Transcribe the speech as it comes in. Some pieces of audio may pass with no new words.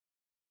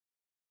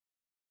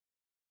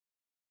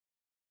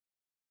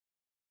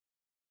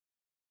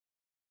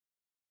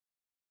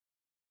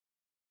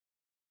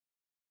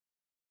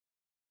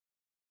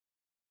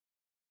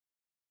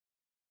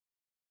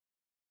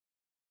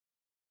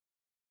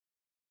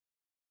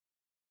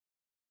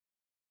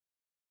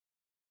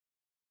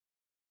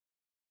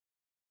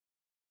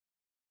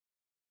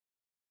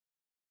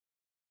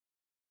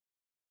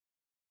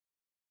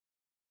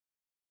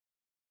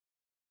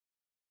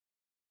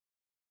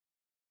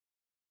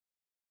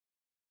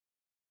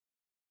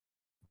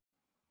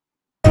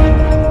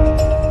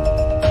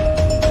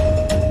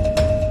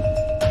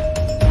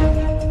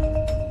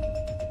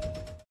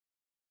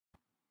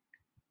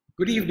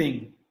Good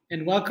evening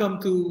and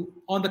welcome to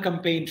On the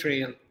Campaign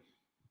Trail.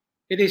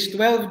 It is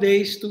 12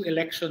 days to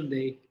Election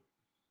Day.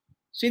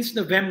 Since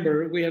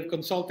November, we have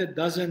consulted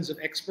dozens of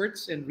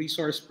experts and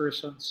resource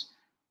persons,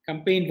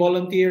 campaign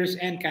volunteers,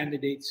 and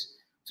candidates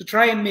to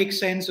try and make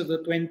sense of the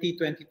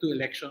 2022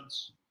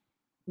 elections.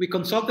 We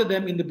consulted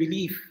them in the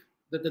belief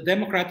that the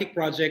democratic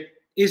project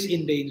is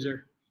in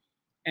danger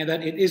and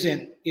that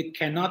it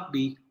cannot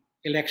be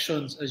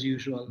elections as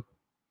usual.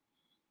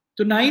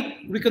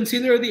 Tonight, we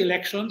consider the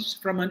elections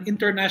from an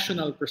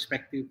international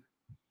perspective.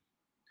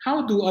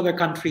 How do other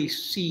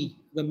countries see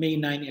the May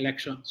 9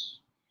 elections?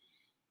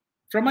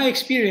 From my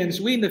experience,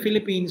 we in the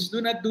Philippines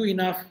do not do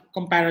enough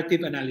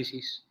comparative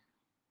analysis.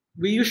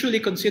 We usually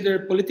consider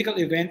political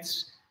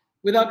events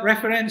without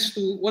reference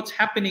to what's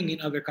happening in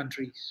other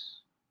countries.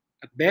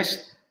 At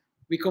best,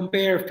 we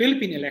compare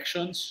Philippine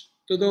elections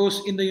to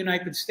those in the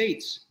United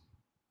States,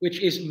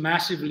 which is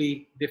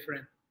massively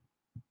different.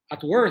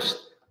 At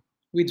worst,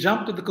 we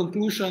jump to the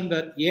conclusion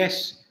that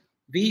yes,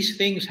 these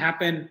things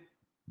happen,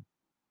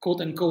 quote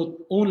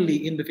unquote,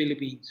 only in the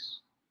Philippines.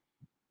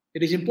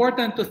 It is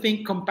important to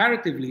think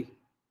comparatively,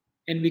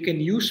 and we can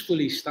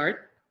usefully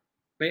start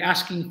by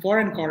asking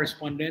foreign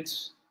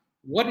correspondents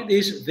what it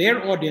is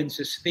their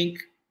audiences think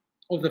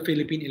of the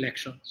Philippine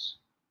elections.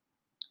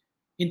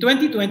 In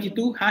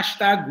 2022,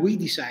 hashtag We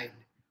Decide.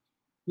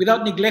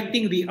 Without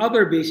neglecting the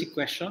other basic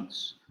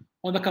questions,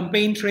 on the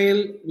campaign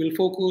trail, we'll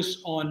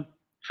focus on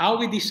how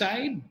we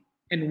decide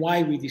and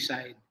why we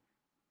decide.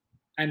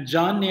 I'm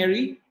John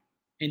Nery,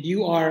 and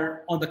you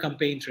are on the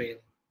campaign trail.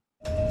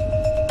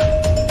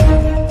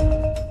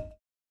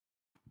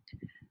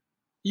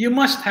 You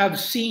must have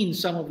seen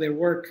some of their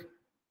work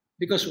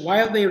because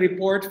while they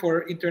report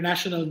for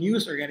international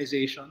news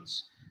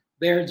organizations,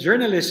 their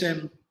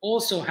journalism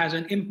also has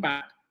an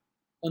impact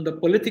on the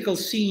political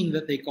scene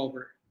that they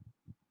cover.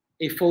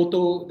 A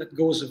photo that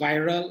goes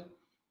viral,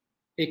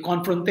 a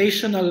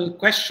confrontational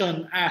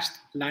question asked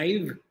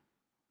live,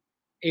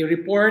 a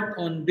report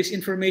on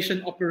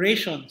disinformation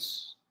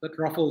operations that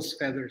ruffles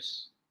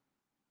feathers.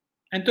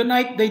 And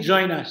tonight they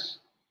join us,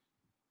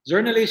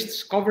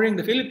 journalists covering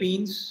the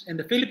Philippines and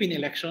the Philippine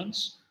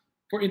elections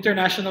for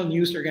international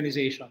news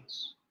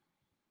organizations.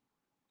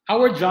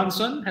 Howard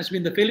Johnson has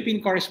been the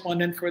Philippine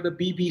correspondent for the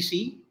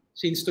BBC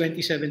since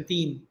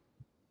 2017,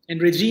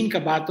 and Regine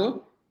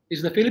Cabato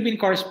is the Philippine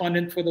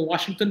correspondent for the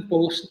Washington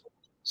Post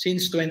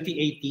since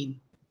 2018.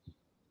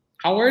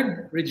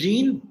 Howard,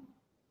 Regine,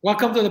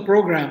 welcome to the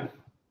program.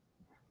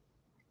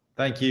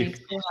 Thank you.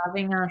 Thanks for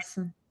having us.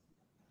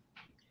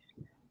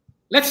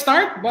 Let's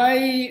start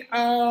by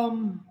a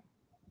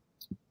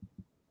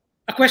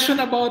question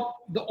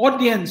about the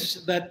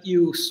audience that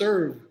you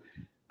serve.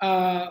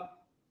 What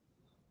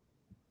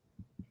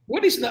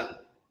is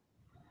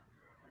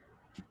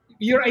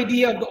your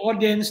idea of the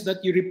audience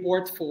that you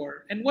report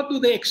for, and what do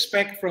they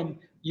expect from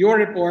your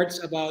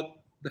reports about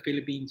the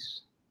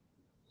Philippines?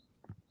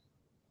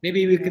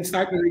 Maybe we can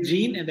start with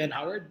Regine and then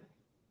Howard.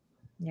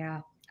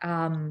 Yeah.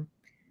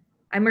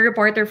 I'm a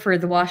reporter for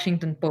the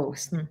Washington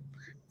Post.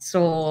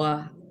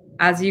 So,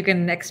 as you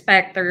can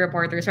expect, our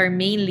reporters are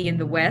mainly in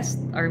the West,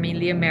 are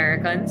mainly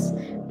Americans,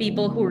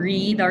 people who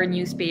read our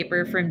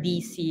newspaper from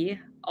DC,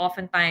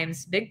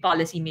 oftentimes big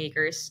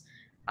policymakers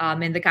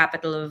in the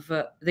capital of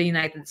the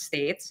United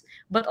States,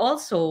 but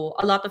also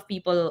a lot of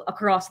people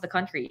across the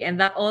country. And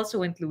that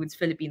also includes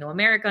Filipino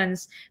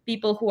Americans,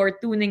 people who are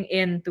tuning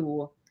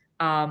into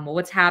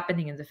what's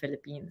happening in the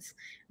Philippines.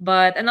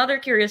 But another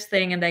curious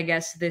thing, and I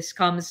guess this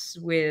comes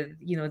with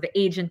the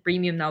age and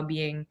premium now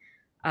being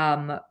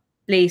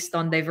placed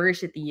on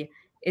diversity,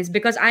 is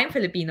because I'm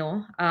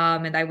Filipino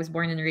and I was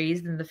born and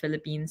raised in the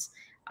Philippines.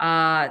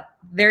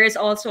 There is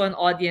also an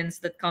audience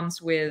that comes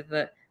with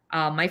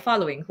my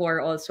following, who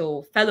are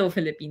also fellow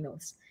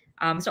Filipinos.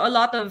 So a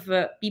lot of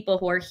people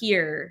who are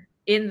here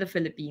in the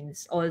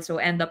Philippines also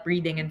end up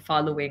reading and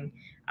following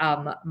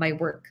my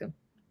work.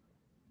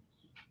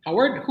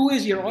 Howard, who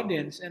is your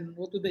audience and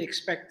what do they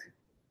expect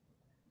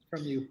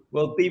from you?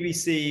 Well,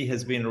 BBC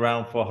has been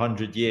around for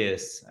 100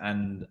 years,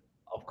 and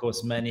of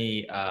course,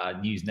 many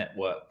news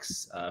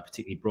networks,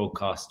 particularly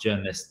broadcast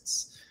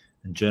journalists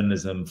and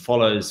journalism,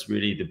 follows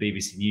really the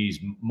BBC News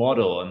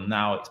model, and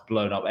now it's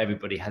blown up.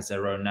 Everybody has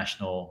their own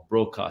national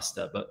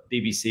broadcaster, but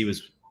BBC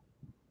was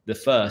the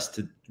first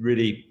to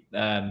really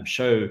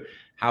show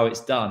how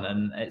it's done,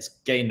 and it's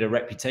gained a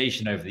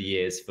reputation over the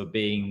years for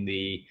being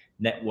the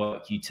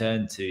network you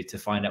turn to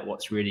find out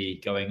what's really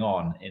going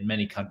on. In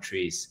many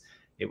countries,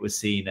 it was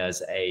seen as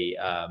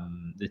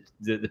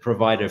the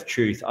provider of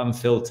truth,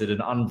 unfiltered and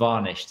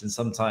unvarnished, and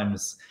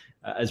sometimes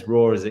as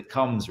raw as it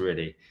comes,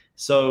 really.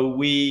 So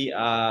we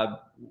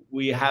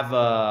have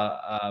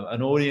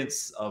an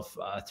audience of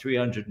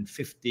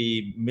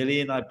 350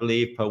 million, I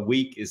believe, per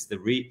week is the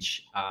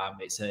reach.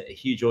 It's a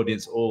huge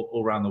audience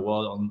all around the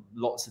world on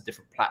lots of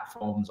different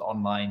platforms,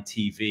 online,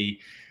 TV,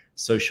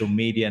 social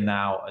media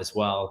now as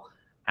well.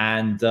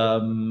 And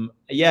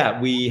yeah,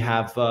 we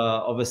have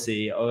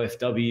obviously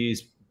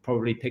OFWs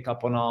probably pick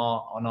up on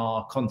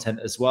our content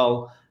as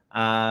well.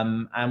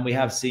 And we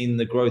have seen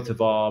the growth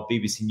of our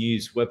BBC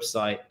News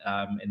website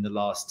in the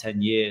last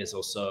 10 years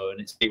or so, and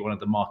it's been one of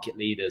the market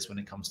leaders when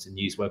it comes to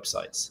news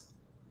websites.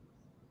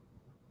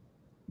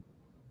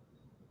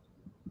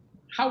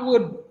 How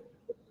would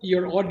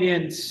your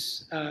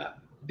audience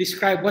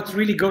describe what's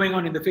really going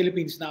on in the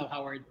Philippines now,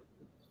 Howard?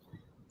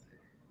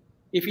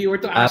 If you were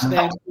to ask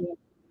them,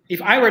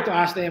 if I were to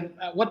ask them,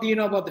 what do you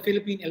know about the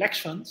Philippine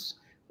elections?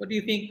 What do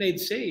you think they'd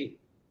say?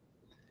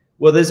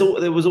 Well,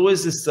 there was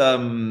always this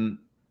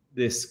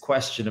this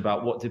question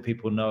about what do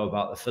people know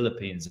about the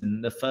Philippines,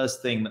 and the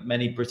first thing that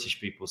many British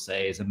people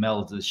say is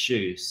Imelda's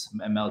shoes,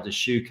 Imelda's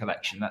shoe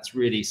collection. That's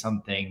really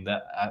something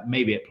that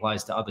maybe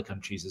applies to other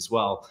countries as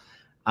well.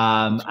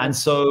 And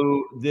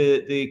so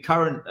the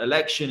current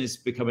election is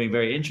becoming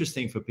very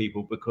interesting for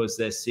people because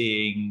they're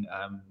seeing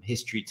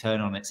history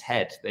turn on its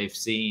head. They've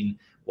seen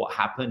what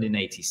happened in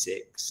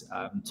 '86,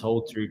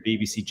 told through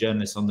BBC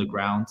journalists on the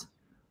ground.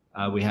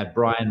 We had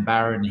Brian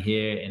Barron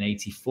here in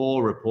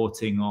 '84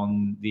 reporting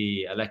on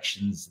the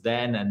elections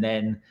then, and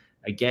then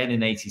again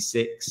in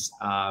 '86.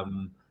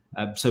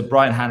 So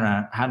Brian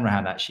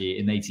Hanrahan actually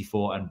in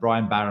 '84 and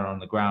Brian Barron on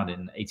the ground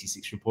in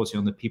 '86 reporting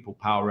on the People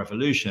Power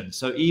Revolution.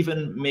 So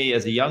even me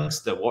as a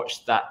youngster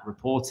watched that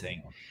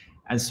reporting.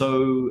 And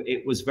so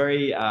it was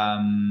very,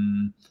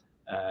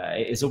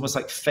 it's almost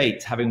like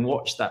fate, having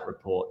watched that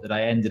report, that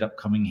I ended up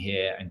coming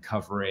here and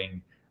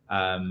covering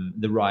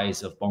the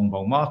rise of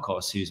Bongbong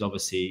Marcos, who's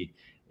obviously,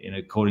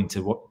 according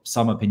to what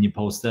some opinion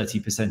polls, 30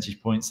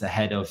 percentage points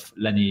ahead of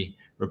Leni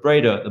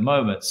Robredo at the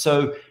moment.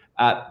 So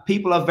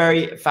people are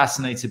very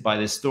fascinated by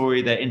this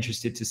story. They're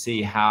interested to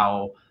see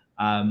how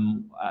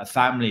a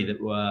family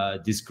that were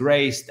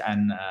disgraced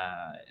and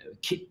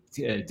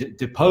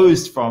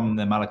deposed from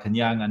the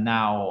Malacanang are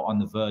now on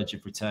the verge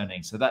of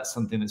returning. So that's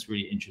something that's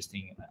really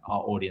interesting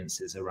our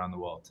audiences around the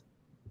world.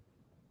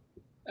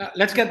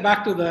 Let's get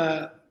back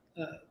to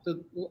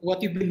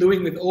what you've been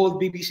doing with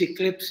old BBC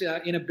clips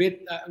in a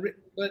bit.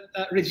 But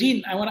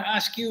Regine, I want to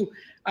ask you,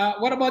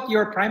 what about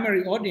your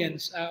primary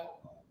audience?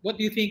 What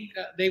do you think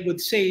they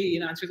would say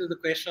in answer to the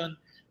question,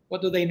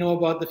 what do they know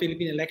about the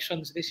Philippine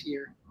elections this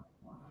year?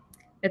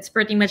 It's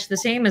pretty much the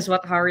same as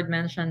what Howard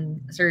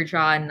mentioned, Sir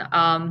John.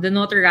 The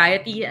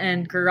notoriety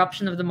and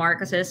corruption of the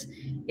Marcoses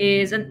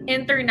is an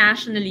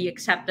internationally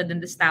accepted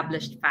and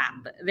established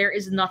fact. There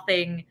is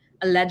nothing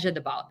alleged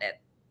about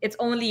it. It's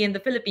only in the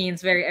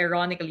Philippines, very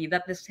ironically,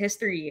 that this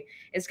history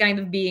is kind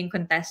of being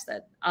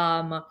contested.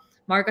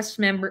 Marcos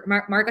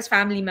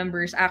family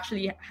members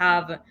actually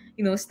have,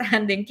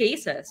 standing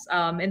cases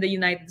in the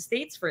United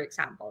States, for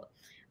example.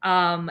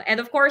 And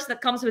of course,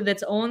 that comes with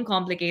its own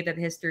complicated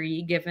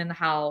history, given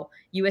how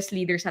U.S.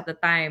 leaders at the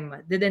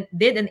time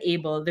did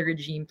enable the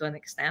regime to an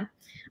extent.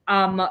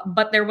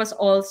 But there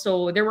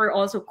were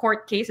also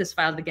court cases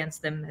filed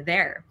against them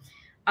there.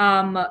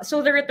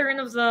 So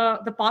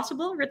the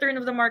possible return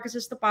of the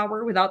Marcoses to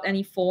power without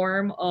any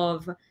form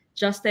of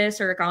justice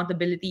or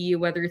accountability,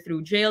 whether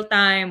through jail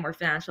time or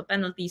financial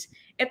penalties,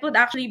 it would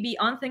actually be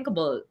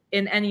unthinkable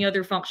in any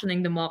other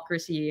functioning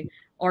democracy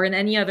or in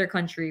any other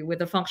country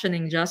with a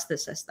functioning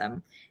justice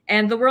system.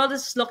 And the world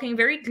is looking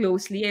very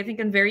closely, I think,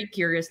 and very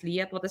curiously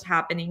at what is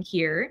happening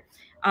here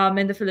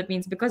in the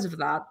Philippines because of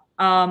that.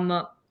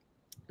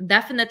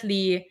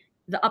 Definitely,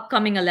 the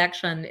upcoming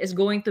election is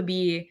going to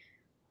be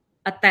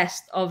a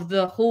test of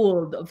the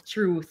hold of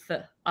truth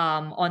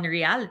on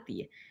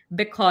reality,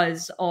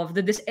 because of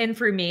the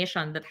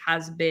disinformation that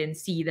has been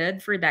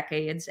seeded for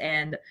decades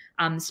and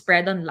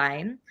spread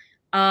online.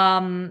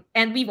 And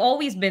we've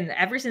always been,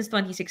 ever since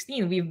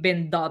 2016, we've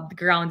been dubbed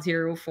ground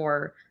zero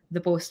for the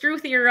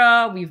post-truth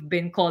era. We've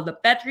been called a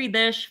petri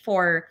dish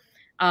for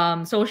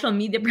social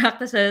media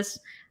practices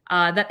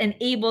that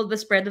enable the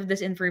spread of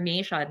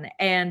disinformation.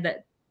 And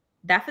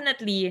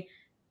definitely,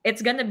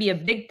 it's going to be a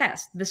big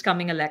test this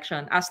coming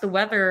election as to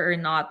whether or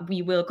not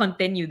we will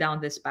continue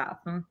down this path.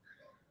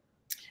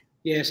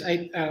 Yes,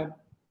 I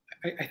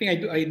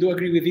think I do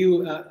agree with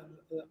you.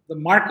 The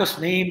Marcos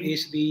name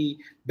is the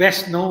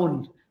best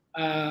known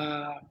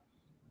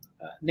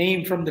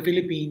name from the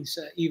Philippines,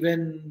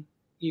 even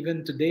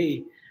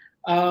today.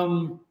 I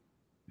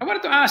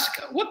wanted to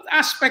ask, what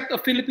aspect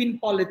of Philippine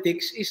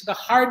politics is the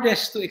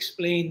hardest to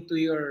explain to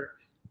your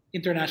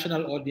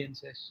international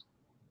audiences?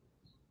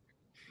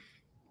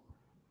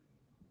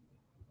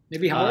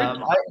 Maybe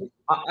Howard?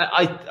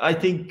 I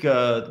think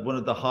one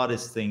of the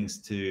hardest things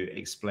to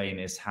explain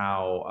is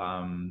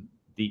how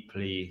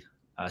deeply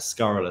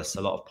scurrilous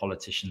a lot of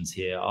politicians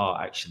here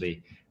are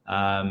actually.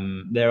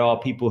 There are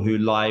people who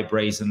lie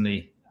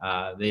brazenly.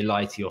 They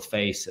lie to your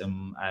face,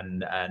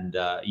 and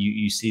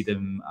you see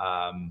them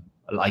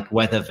like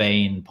weather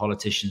vane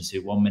politicians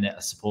who 1 minute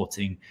are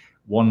supporting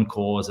one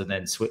cause and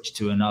then switch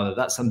to another.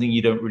 That's something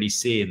you don't really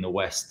see in the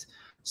West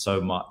so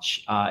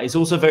much. It's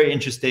also very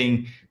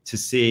interesting to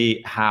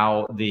see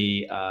how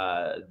the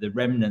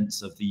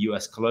remnants of the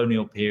US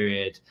colonial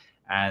period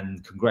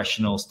and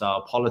congressional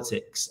style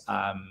politics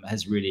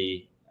has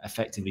really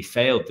effectively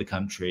failed the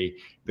country,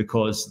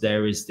 because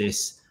there is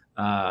this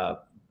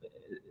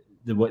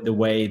the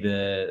way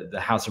the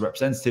House of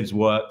Representatives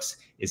works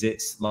is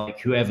it's like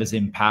whoever's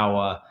in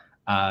power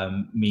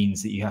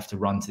means that you have to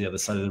run to the other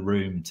side of the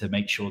room to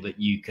make sure that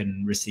you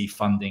can receive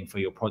funding for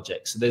your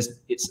project. So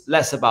it's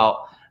less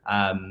about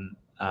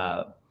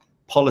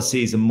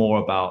policies and more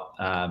about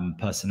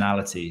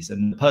personalities.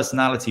 And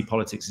personality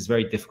politics is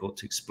very difficult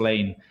to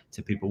explain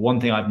to people. One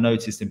thing I've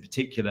noticed in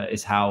particular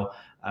is how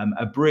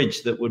a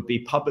bridge that would be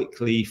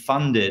publicly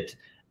funded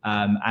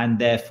and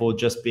therefore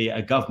just be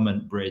a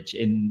government bridge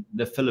in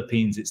the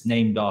Philippines, it's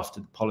named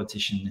after the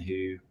politician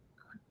who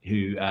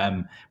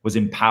was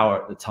in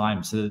power at the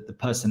time. So the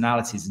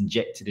personality is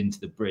injected into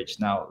the bridge.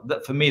 Now,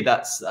 for me,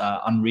 that's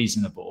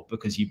unreasonable,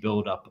 because you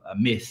build up a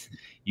myth,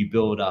 you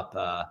build up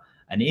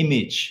an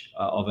image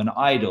of an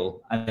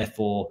idol, and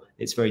therefore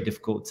it's very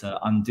difficult to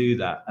undo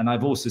that. And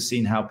I've also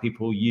seen how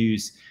people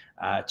use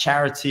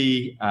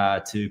charity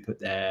to put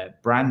their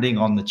branding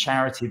on the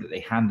charity that they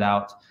hand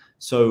out.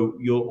 So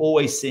you're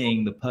always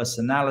seeing the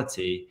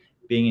personality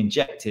being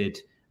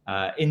injected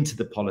into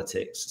the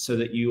politics, so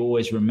that you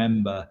always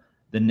remember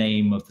the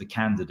name of the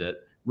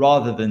candidate,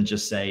 rather than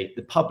just say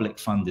the public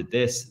funded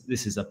this.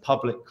 This is a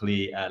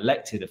publicly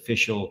elected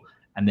official,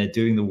 and they're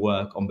doing the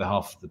work on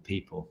behalf of the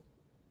people.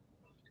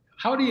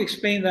 How do you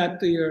explain that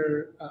to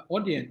your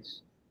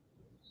audience?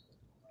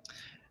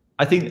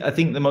 I think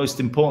the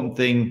most important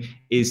thing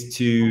is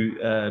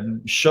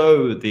to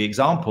show the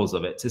examples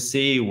of it, to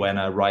see when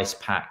a rice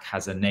pack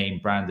has a name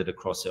branded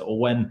across it, or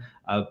when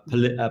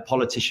a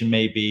politician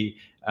may be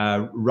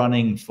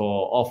running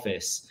for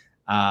office,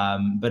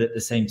 but at the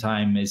same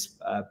time is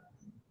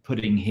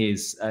putting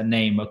his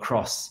name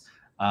across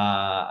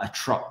a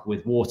truck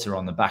with water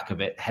on the back of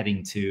it,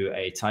 heading to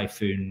a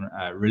typhoon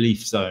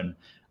relief zone.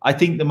 I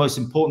think the most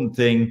important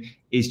thing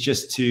is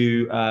just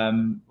to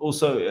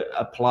also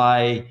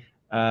apply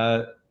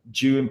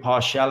due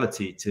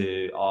impartiality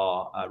to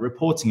our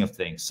reporting of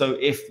things. So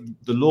if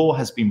the law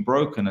has been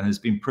broken and has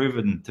been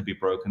proven to be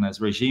broken,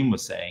 as Regine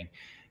was saying,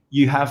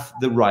 you have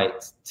the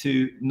right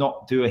to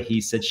not do a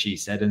he said, she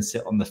said and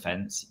sit on the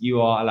fence.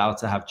 You are allowed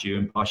to have due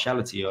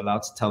impartiality. You're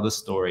allowed to tell the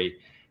story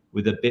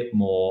with a bit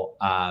more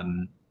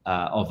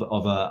of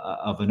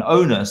an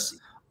onus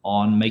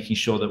on making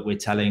sure that we're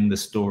telling the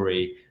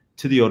story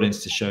to the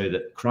audience, to show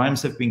that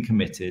crimes have been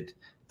committed,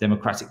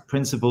 democratic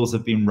principles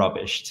have been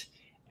rubbished,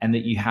 and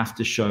that you have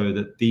to show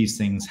that these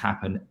things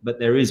happen. But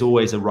there is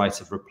always a right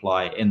of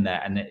reply in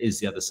there, and there is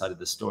the other side of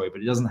the story,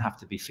 but it doesn't have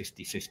to be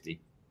 50-50.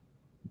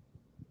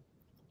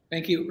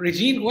 Thank you.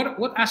 Regine,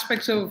 what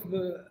aspects of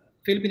the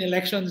Philippine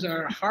elections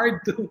are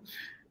hard to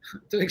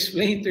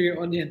explain to your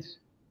audience?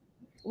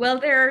 Well,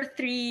 there are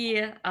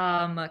three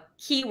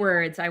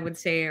keywords, I would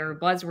say, or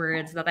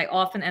buzzwords that I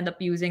often end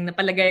up using.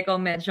 Napalagay ko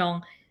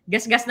medyong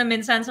gas-gas na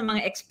minsan sa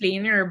mga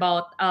explainer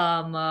about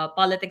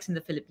politics in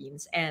the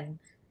Philippines. And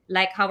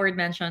like Howard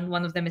mentioned,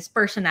 one of them is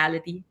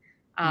personality,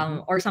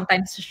 or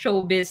sometimes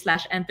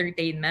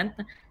showbiz/entertainment.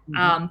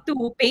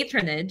 2,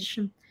 patronage.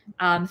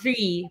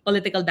 3,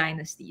 political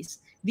dynasties.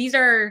 These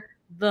are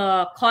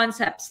the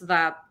concepts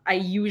that I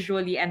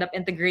usually end up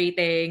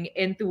integrating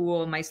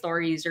into my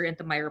stories or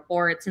into my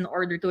reports in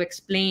order to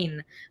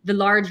explain the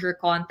larger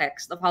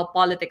context of how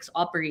politics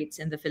operates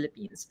in the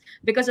Philippines.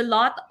 Because a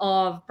lot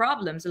of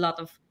problems, a lot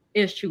of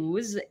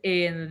issues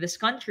in this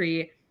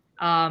country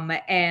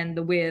and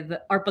with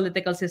our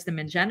political system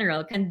in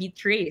general can be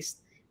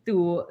traced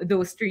to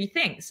those three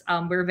things.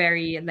 We're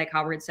very, like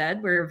Howard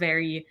said, we're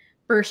very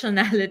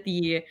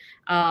personality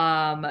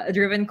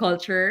driven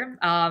culture,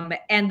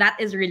 and that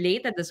is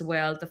related as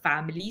well to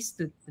families,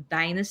 to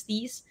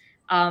dynasties,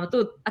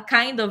 to a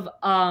kind of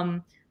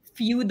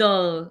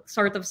feudal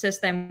sort of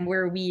system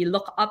where we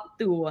look up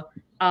to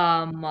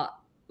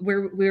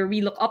where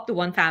we look up to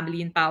one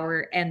family in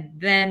power, and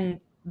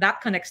then that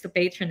connects to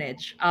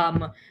patronage.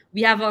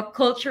 We have a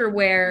culture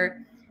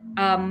where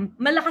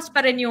malakas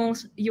pa rin yung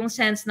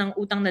sense ng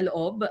utang na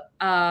loob,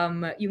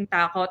 yung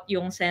takot,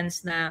 yung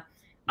sense na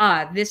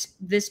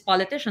this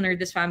politician or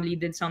this family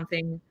did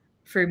something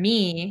for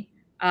me,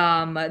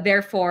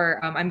 therefore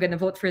I'm going to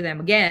vote for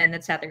them again,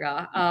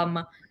 etc.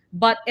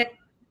 But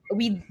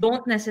we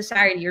don't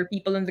necessarily, or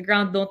people on the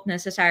ground don't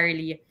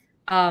necessarily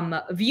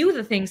view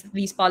the things that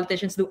these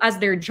politicians do as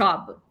their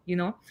job.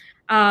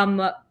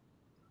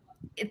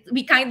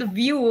 We kind of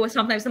view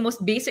sometimes the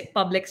most basic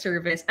public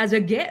service as a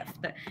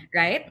gift,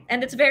 right?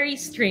 And it's very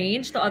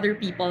strange to other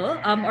people,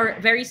 or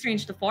very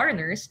strange to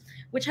foreigners,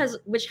 which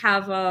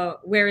have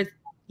where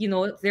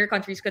their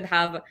countries could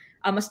have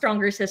a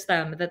stronger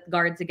system that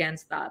guards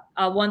against that.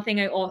 One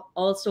thing I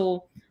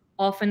also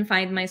often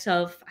find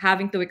myself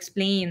having to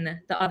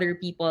explain to other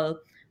people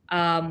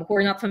who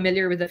are not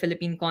familiar with the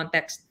Philippine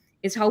context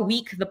is how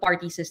weak the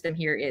party system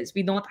here is.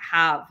 We don't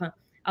have,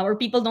 or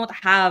people don't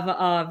have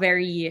a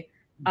very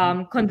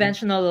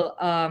conventional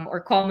or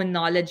common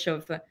knowledge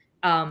of the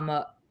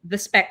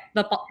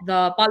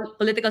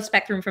political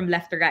spectrum from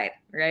left to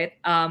right?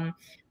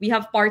 We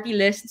have party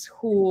lists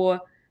who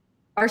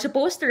are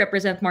supposed to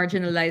represent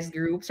marginalized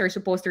groups, are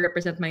supposed to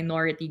represent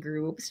minority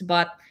groups,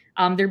 but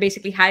They're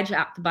basically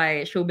hijacked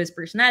by showbiz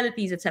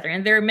personalities, etc.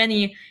 And there are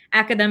many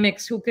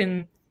academics who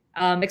can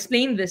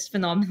explain this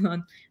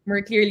phenomenon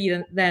more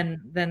clearly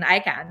than I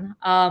can.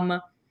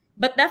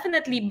 But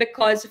definitely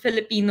because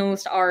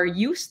Filipinos are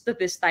used to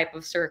this type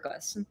of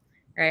circus,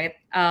 right?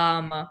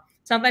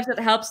 Sometimes it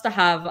helps to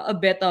have a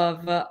bit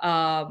of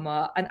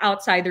an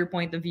outsider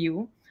point of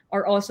view,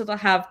 or also to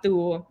have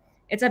to.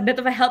 It's a bit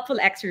of a helpful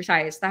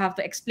exercise to have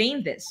to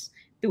explain this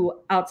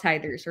to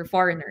outsiders or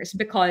foreigners,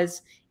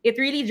 because it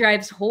really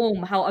drives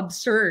home how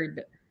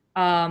absurd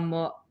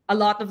a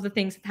lot of the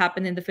things that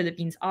happen in the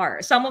Philippines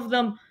are. Some of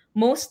them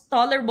most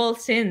tolerable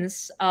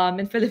sins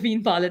in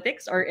Philippine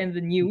politics or in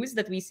the news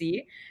that we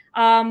see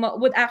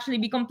would actually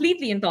be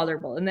completely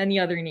intolerable in any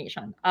other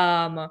nation.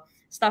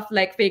 Stuff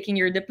like faking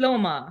your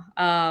diploma,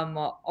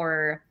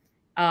 or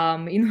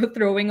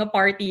throwing a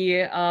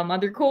party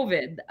under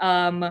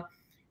COVID.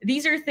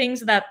 These are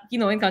things that,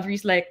 in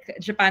countries like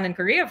Japan and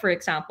Korea, for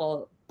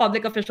example,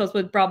 public officials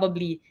would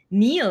probably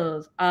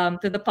kneel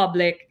to the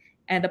public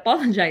and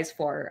apologize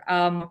for.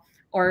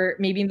 Or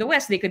maybe in the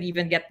West, they could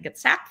even get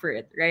sacked for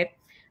it, right?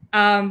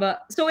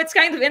 So it's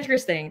kind of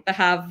interesting to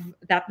have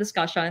that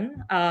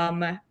discussion.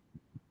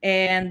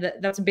 And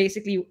those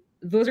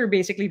are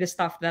basically the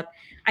stuff that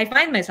I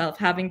find myself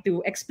having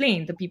to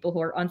explain to people who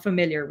are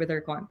unfamiliar with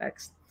their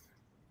context.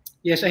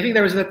 Yes, I think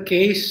there was that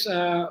case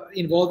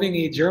involving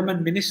a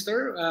German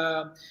minister.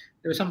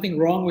 There was something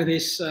wrong with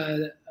his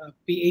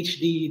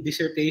PhD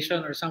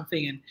dissertation or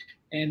something,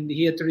 and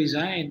he had to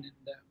resign.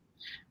 And,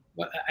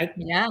 but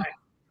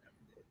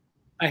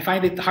I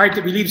find it hard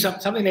to believe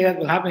something like that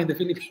will happen in the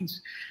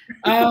Philippines.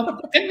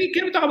 Can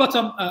we talk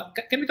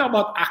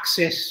about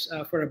access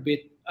for a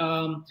bit?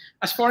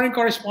 As foreign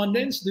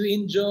correspondents, do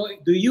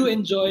you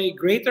enjoy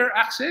greater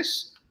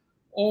access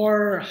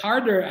or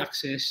harder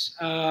access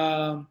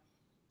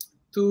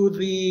to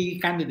the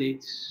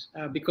candidates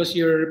because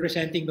you're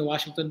representing the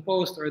Washington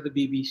Post or the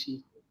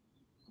BBC?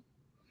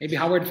 Maybe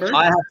Howard first.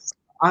 I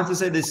have to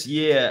say this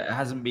year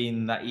hasn't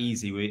been that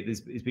easy.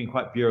 It's been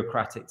quite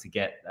bureaucratic to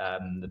get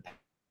the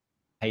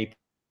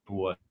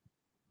paperwork,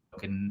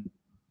 and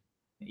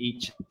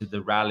each of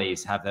the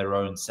rallies have their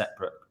own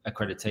separate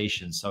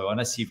accreditation. So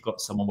unless you've got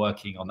someone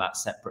working on that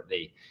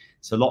separately,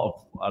 it's a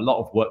lot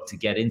of work to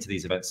get into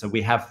these events. So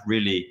we have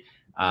really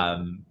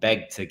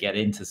begged to get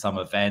into some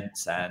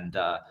events, and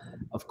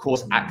of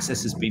course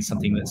access has been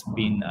something that's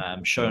been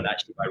shown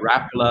actually by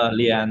Rappler.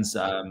 Lian's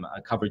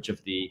coverage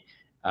of the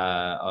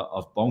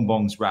of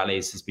Bongbong's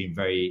rallies has been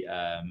very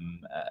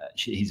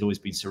he's always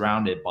been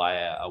surrounded by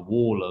a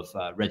wall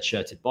of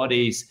red-shirted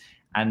bodies.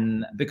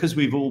 And because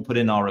we've all put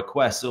in our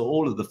requests, so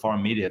all of the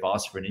foreign media have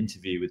asked for an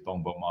interview with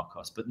Bongbong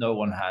Marcos, but no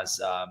one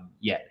has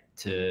yet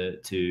to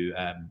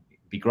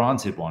be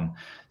granted one.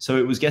 So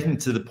it was getting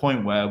to the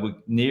point where we're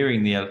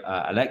nearing the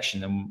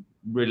election, and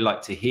really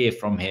like to hear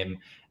from him.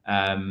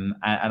 And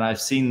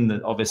I've seen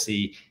that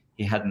obviously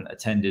he hadn't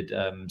attended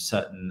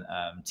certain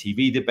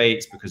TV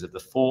debates because of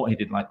he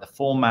didn't like the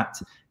format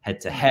head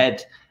to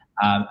head.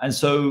 And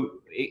so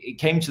it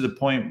came to the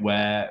point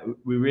where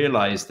we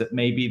realized that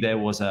maybe there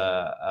was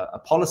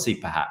a policy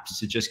perhaps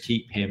to just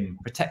keep him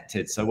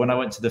protected. So when I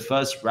went to the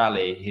first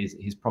rally,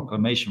 his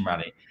proclamation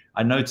rally,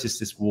 I noticed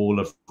this wall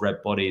of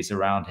red bodies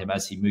around him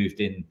as he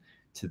moved in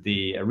to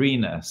the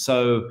arena.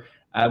 So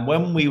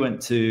when we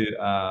went to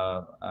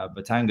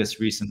Batangas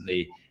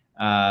recently,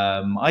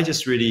 I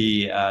just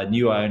really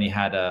knew I only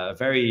had a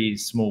very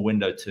small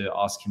window to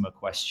ask him a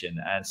question.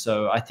 And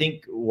so I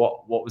think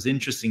what was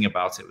interesting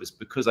about it was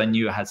because I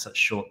knew I had such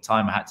short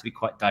time, I had to be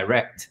quite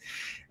direct.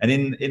 And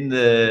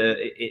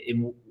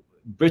in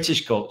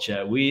British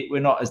culture,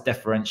 we're not as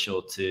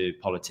deferential to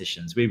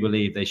politicians. We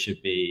believe they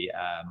should be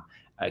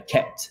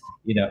kept,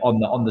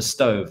 on the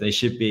stove. They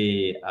should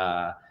be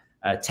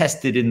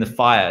tested in the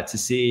fire to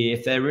see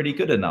if they're really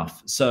good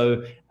enough.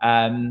 So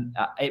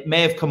it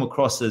may have come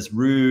across as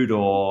rude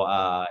or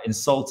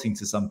insulting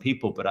to some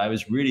people, but I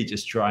was really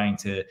just trying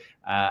to,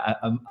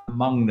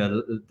 among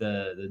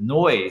the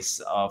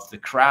noise of the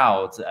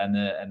crowd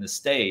and the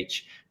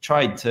stage,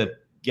 tried to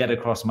get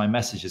across my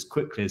message as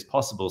quickly as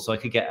possible so I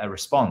could get a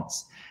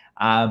response.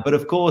 But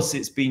of course,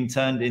 it's been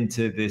turned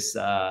into this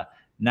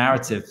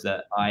narrative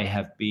that I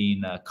have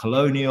been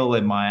colonial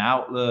in my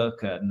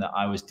outlook and that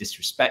I was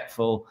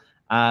disrespectful.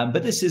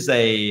 But this is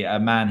a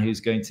man who's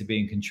going to be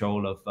in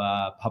control of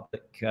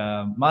public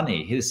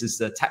money. This is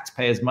the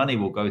taxpayers' money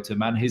will go to a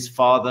man whose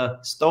father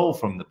stole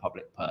from the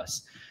public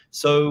purse.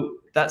 So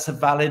that's a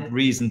valid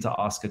reason to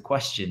ask a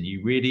question.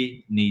 You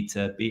really need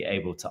to be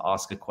able to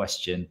ask a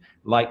question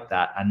like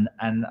that.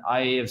 And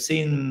I have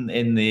seen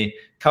in the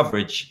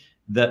coverage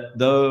that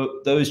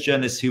those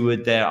journalists who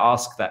would dare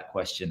ask that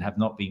question have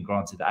not been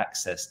granted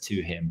access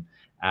to him.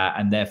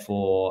 And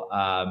therefore,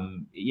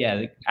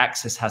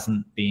 access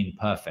hasn't been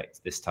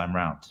perfect this time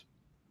round.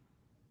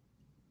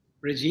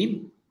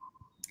 Regine?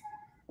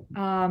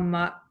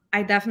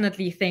 I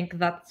definitely think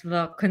that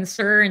the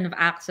concern of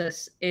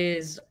access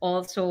is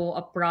also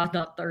a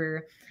product,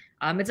 or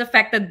it's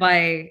affected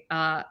by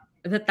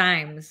the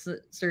times,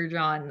 Sir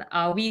John.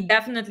 We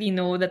definitely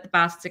know that the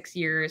past 6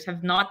 years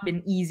have not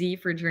been easy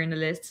for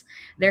journalists.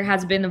 There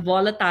has been a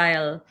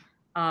volatile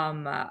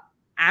um, uh,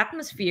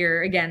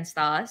 atmosphere against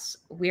us.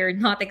 We're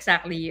not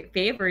exactly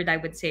favored, I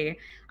would say.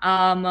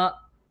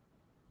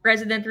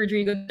 President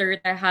Rodrigo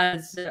Duterte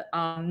has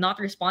not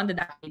responded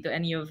actually to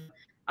any of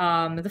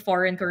the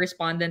Foreign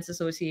Correspondents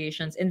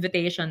Association's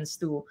invitations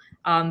to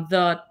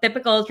the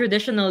typical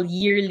traditional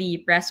yearly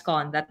press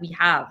con that we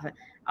have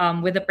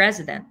with the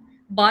president.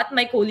 But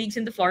my colleagues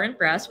in the foreign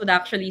press would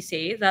actually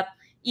say that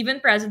even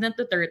President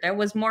Duterte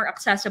was more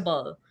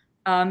accessible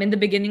in the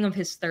beginning of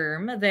his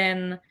term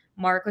than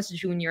Marcos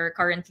Jr.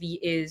 currently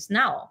is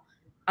now.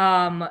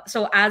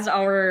 So as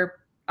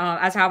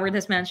Howard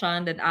has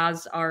mentioned, and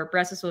as our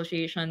press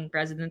association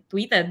president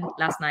tweeted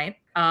last night,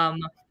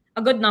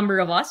 a good number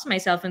of us,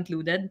 myself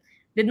included,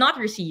 did not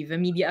receive a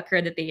media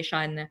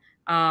accreditation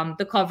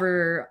to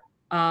cover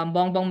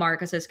Bongbong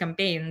Marcos's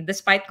campaign,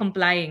 despite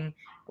complying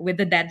with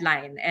the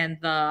deadline and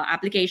the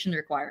application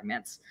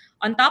requirements.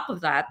 On top of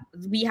that,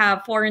 we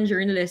have foreign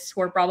journalists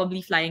who are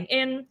probably flying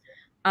in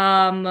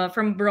from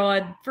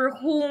abroad for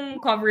whom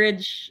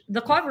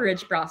the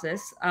coverage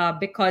process,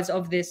 because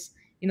of this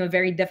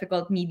very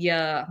difficult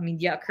media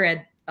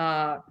cred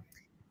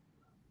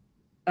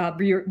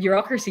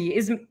bureaucracy,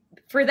 is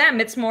for them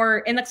it's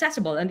more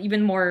inaccessible and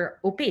even more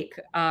opaque,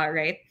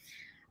 right?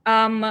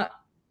 um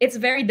it's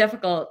very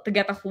difficult to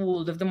get a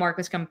hold of the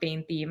Marcos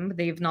campaign team.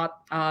 They've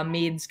not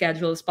made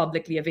schedules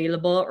publicly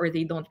available, or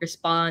they don't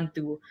respond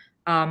to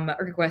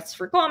requests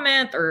for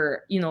comment,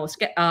 or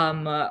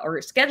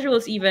or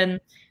schedules even.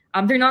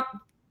 They're not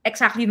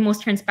exactly the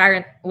most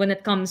transparent when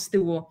it comes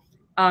to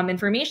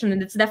information,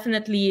 and it's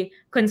definitely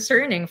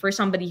concerning for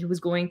somebody who's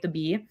going to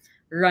be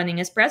running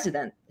as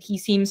president. He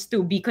seems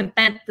to be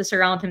content to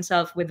surround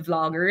himself with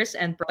vloggers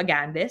and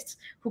propagandists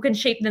who can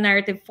shape the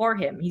narrative for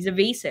him. He's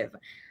evasive.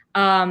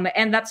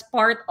 And that's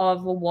part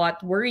of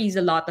what worries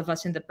a lot of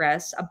us in the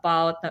press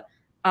about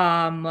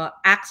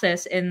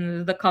access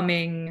in the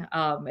coming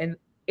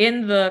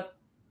in the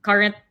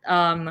current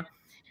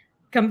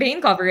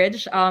campaign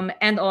coverage,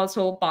 and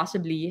also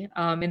possibly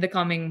in the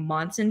coming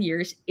months and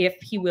years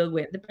if he will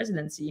win the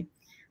presidency.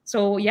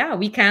 So yeah,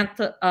 we can't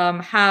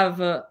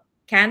have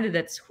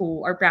candidates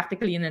who are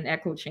practically in an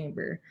echo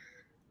chamber.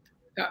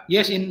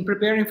 Yes, in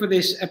preparing for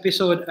this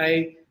episode,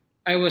 I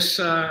was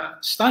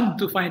stunned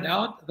to find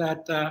out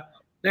that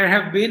there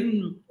have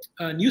been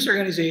news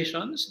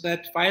organizations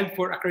that filed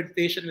for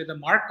accreditation with the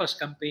Marcos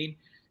campaign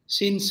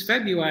since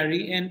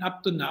February and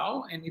up to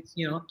now, and it's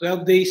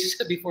 12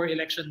 days before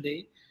election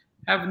day,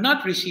 have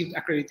not received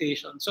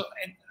accreditation. So,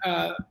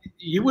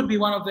 you would be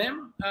one of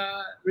them,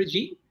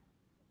 Regine.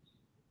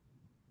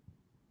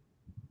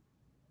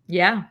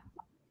 Yeah.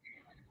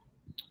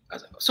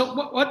 So,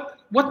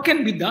 what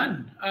can be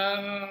done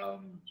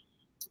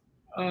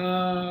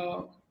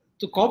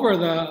to cover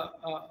the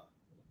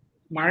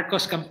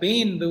Marcos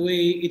campaign the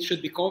way it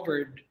should be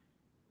covered?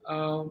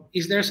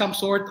 Is there some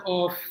sort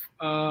of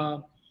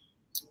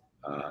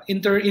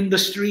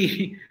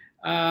inter-industry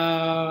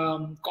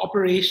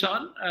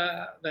cooperation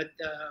that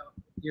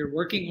you're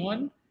working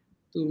on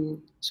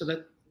so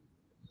that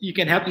you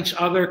can help each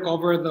other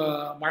cover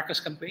the Marcos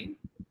campaign?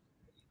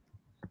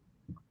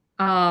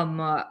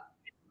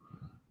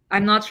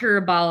 I'm not sure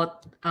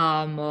about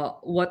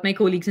what my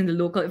colleagues in the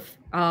local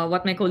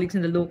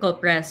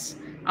press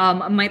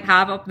might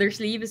have up their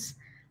sleeves,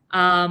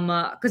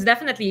 because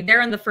definitely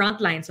they're on the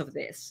front lines of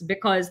this.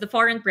 Because the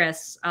foreign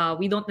press,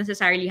 we don't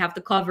necessarily have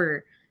to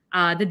cover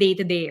the day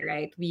to day,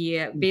 right?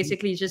 We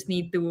basically just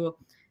need to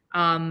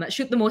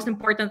shoot the most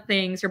important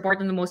things, report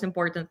on the most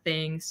important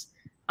things,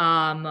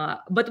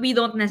 but we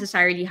don't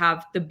necessarily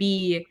have to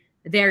be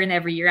there in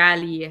every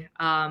rally,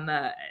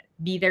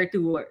 be there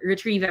to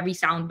retrieve every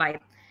soundbite,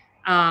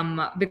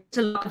 because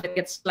a lot of it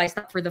gets spliced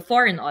up for the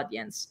foreign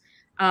audience.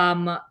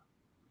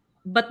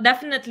 But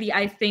definitely,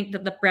 I think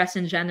that the press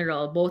in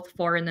general, both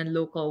foreign and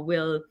local,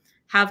 will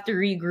have to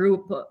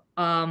regroup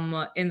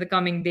in the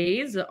coming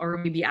days or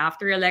maybe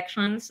after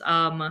elections,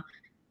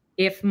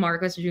 if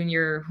Marcos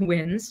Jr.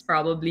 wins,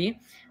 probably,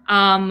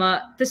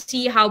 to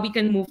see how we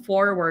can move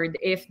forward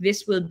if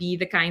this will be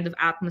the kind of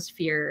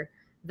atmosphere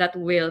that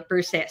will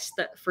persist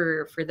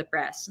for the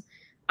press.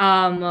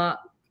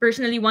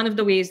 Personally, one of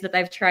the ways that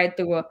I've tried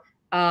to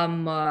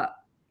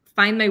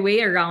find my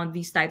way around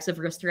these types of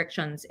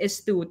restrictions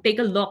is to take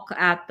a look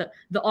at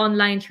the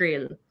online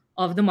trail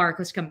of the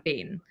Marcos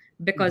campaign,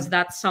 because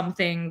that's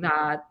something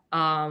that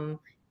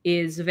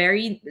is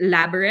very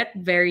elaborate,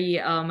 very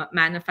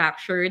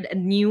manufactured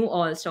and new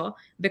also,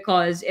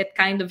 because it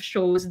kind of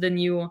shows the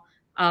new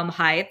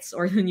heights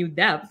or the new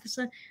depths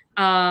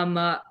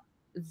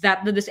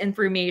that the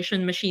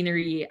disinformation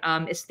machinery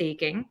is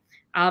taking.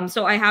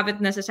 So I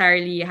haven't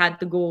necessarily had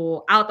to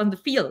go out on the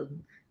field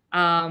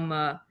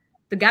to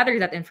gather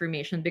that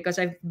information, because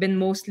I've been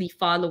mostly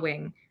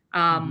following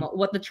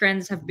what the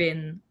trends have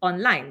been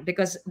online,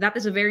 because that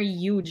is a very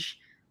huge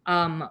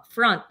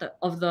front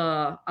of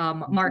the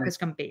Marcos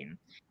campaign.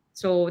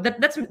 So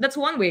that's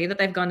one way that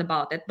I've gone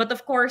about it. But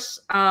of course,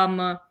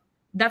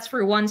 that's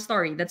for one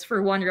story. That's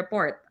for one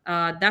report.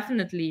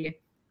 Definitely,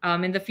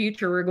 in the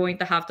future, we're going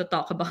to have to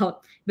talk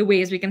about the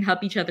ways we can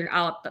help each other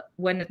out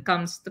when it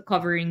comes to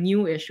covering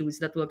new issues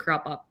that will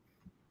crop up.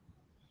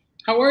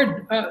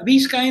 Howard,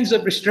 these kinds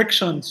of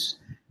restrictions,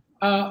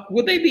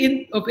 would they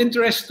be of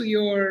interest to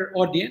your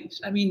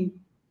audience? I mean,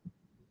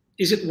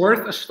 is it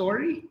worth a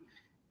story?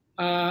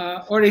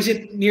 Or is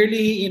it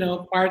merely,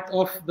 part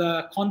of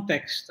the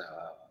context,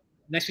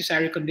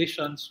 necessary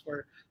conditions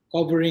for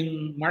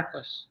covering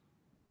Marcos?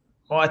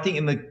 Well, I think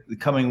in the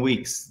coming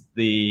weeks,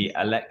 the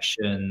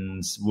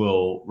elections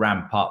will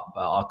ramp up.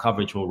 Our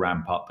coverage will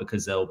ramp up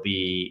because there'll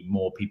be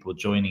more people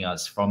joining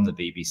us from the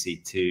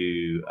BBC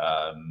to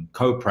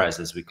co-pres,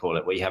 as we call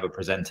it, where you have a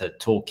presenter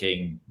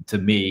talking to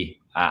me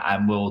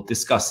and we'll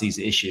discuss these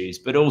issues.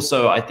 But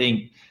also, I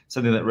think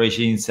something that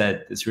Regine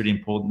said that's really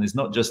important is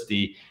not just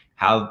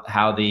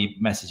how the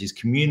message is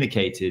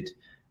communicated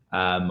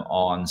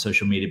on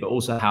social media, but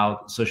also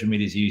how social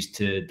media is used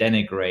to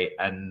denigrate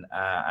and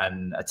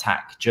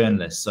attack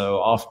journalists.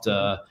 So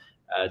after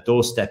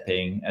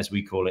doorstepping, as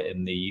we call it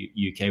in the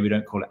UK, we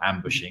don't call it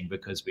ambushing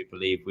because we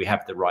believe we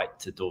have the right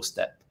to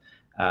doorstep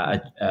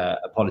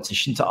a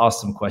politician to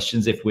ask them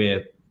questions if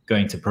we're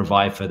going to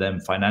provide for them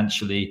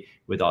financially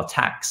with our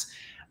tax.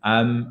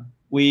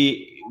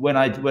 When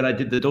I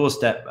did the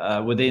doorstep,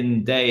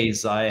 within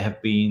days, I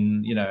have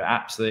been,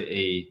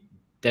 absolutely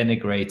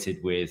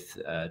denigrated with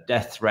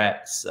death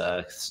threats,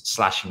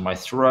 slashing my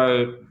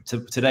throat.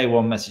 Today,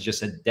 one message just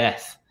said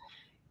death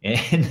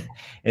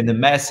in the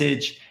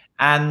message,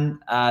 and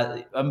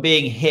I'm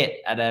being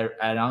hit at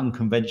an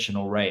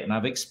unconventional rate. And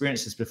I've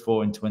experienced this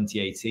before in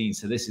 2018.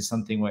 So this is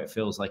something where it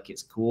feels like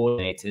it's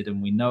coordinated,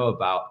 and we know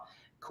about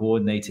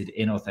coordinated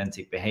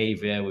inauthentic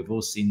behavior. We've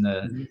all seen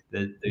the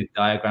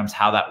diagrams,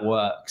 how that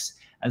works.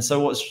 And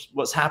so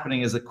what's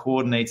happening is a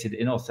coordinated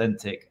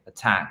inauthentic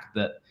attack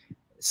that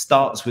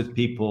starts with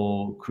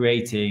people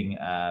creating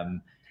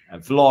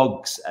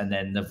vlogs, and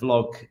then the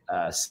vlog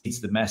sees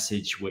the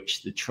message,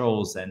 which the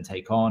trolls then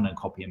take on and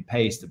copy and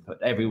paste and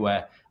put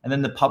everywhere. And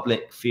then the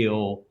public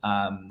feel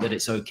that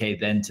it's okay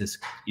then to,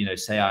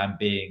 say I'm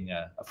being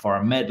a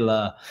foreign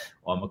meddler,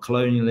 or I'm a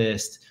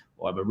colonialist,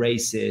 or I'm a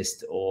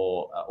racist,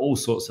 or all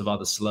sorts of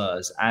other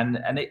slurs. And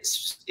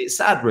it's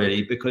sad,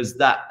 really, because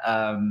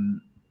that's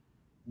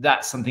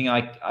something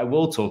I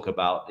will talk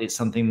about. It's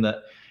something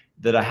that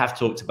I have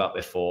talked about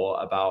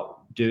before, about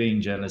doing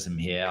journalism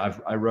here.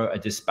 I wrote a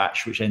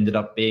dispatch which ended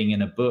up being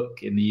in a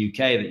book in the UK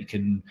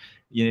that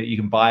you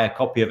can buy a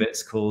copy of it.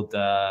 It's called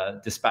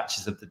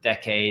Dispatches of the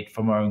Decade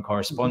from Our Own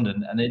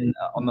Correspondent. And then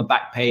on the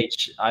back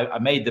page, I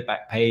made the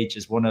back page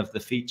as one of the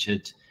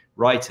featured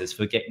writers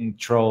for getting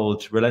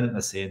trolled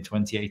relentlessly in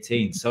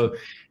 2018. So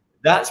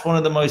that's one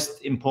of the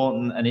most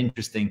important and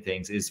interesting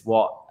things, is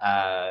what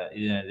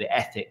the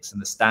ethics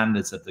and the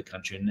standards of the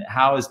country, and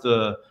how is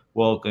the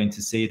world going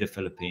to see the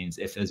Philippines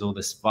if there's all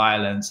this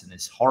violence and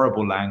this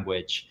horrible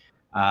language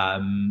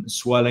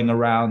swirling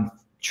around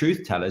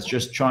truth tellers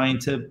just trying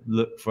to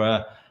look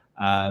for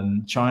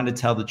trying to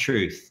tell the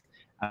truth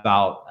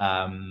about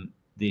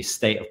the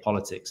state of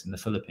politics in the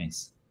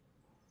Philippines.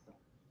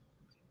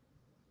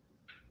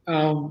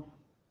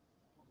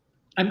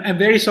 I'm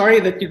very sorry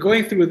that you're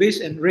going through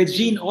this, and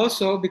Regine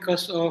also,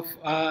 because of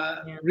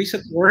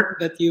recent work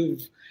that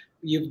you've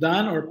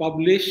done or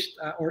published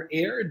or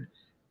aired.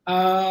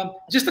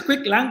 Just a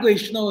quick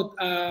language note.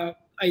 I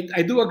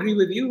do agree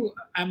with you.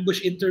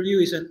 Ambush interview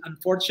is an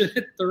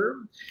unfortunate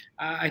term.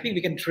 I think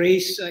we can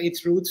trace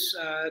its roots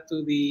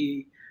to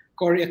the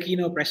Cory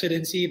Aquino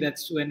presidency.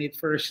 That's when it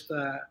first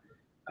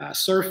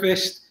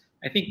surfaced.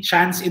 I think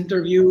chance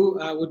interview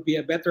would be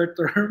a better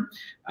term.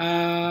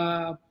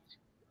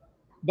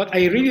 But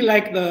I really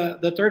like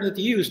the term that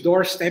you use,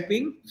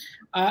 doorstepping.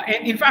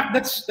 And in fact,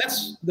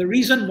 that's the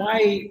reason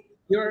why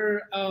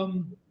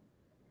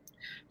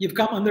you've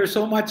come under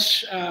so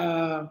much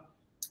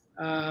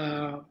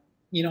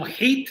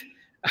hate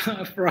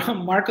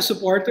from Marcos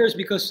supporters,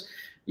 because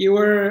you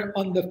were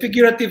on the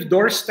figurative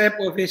doorstep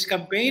of his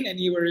campaign and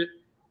you were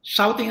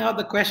shouting out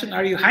the question,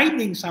 are you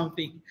hiding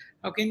something?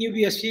 How can you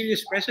be a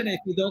serious president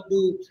if you don't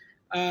do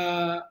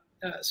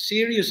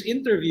serious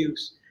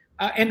interviews?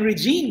 And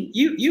Regine,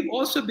 you've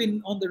also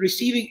been on the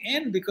receiving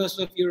end because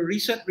of your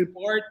recent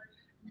report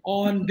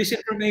on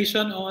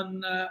disinformation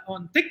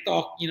on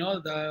TikTok.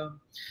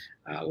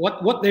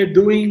 What they're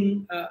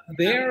doing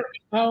there.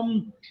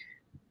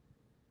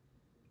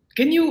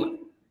 Can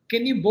you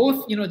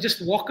both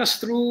just walk us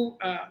through?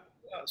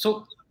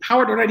 So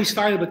Howard already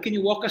started, but can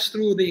you walk us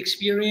through the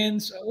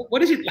experience?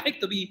 What is it like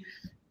to be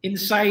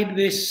inside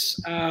this?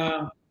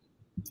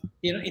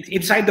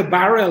 Inside the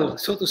barrel,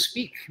 so to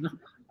speak.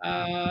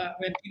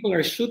 When people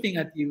are shooting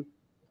at you.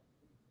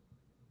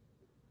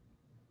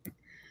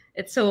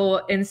 It's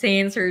so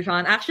insane, Sir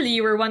John. Actually,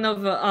 you were one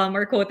of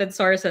our quoted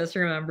sources,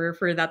 remember,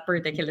 for that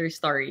particular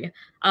story.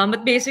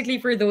 But basically,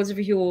 for those of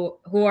you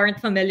who aren't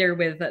familiar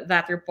with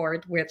that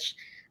report, which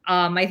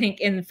I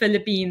think in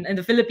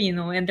the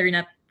Filipino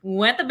internet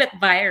went a bit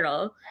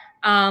viral,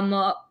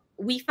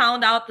 we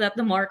found out that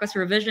the Marcos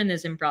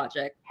Revisionism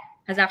Project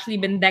has actually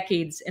been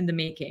decades in the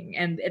making,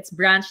 and it's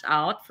branched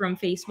out from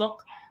Facebook,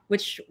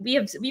 which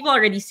we've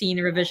already seen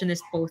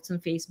revisionist posts on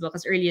Facebook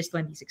as early as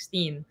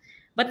 2016.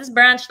 But it's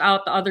branched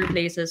out to other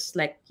places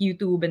like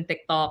YouTube and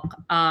TikTok.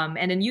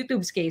 And in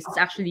YouTube's case, it's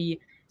actually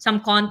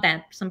some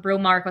content, some pro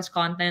Marcos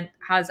content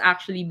has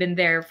actually been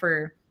there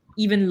for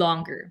even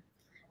longer.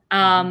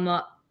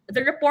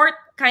 The report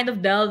kind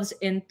of delves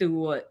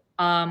into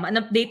an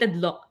updated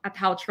look at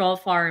how troll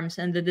farms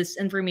and the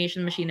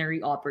disinformation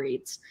machinery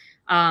operates,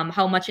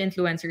 how much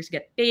influencers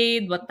get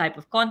paid, what type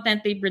of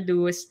content they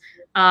produce,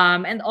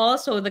 and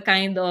also the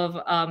kind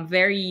of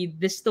very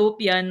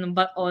dystopian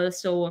but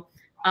also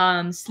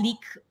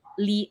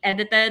sleekly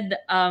edited,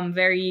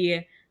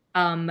 very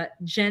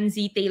Gen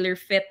Z tailor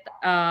fit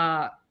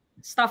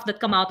stuff that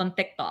come out on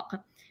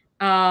TikTok.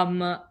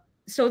 Um,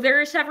 so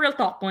there are several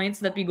talk points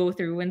that we go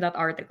through in that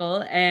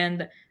article,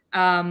 and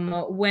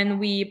when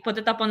we put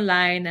it up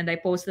online and I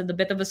posted a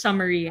bit of a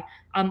summary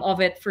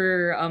of it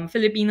for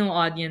Filipino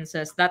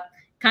audiences, that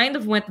kind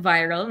of went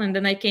viral. And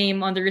then I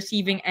came on the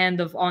receiving end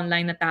of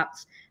online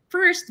attacks,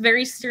 first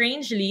very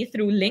strangely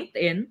through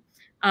LinkedIn,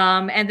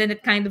 and then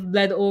it kind of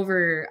bled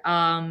over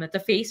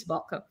to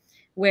Facebook,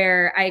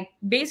 where I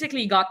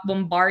basically got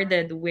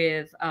bombarded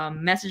with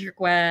message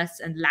requests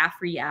and laugh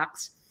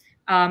reacts.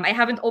 I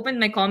haven't opened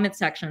my comment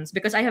sections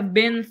because I have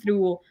been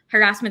through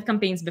harassment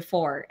campaigns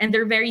before, and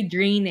they're very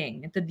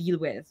draining to deal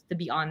with, to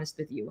be honest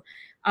with you.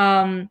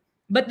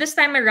 But this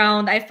time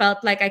around, I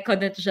felt like I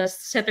couldn't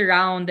just sit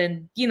around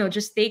and,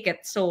 just take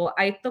it. So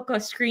I took a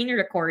screen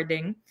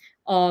recording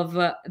of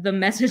the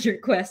message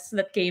requests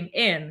that came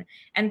in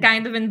and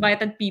kind of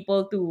invited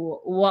people to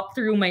walk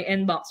through my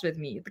inbox with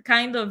me, to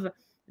kind of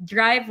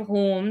drive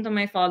home to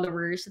my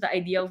followers the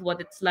idea of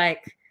what it's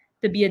like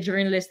to be a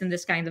journalist in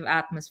this kind of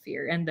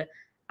atmosphere. And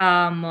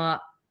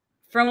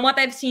from what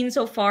I've seen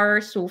so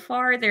far,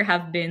 there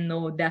have been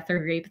no death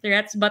or rape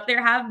threats, but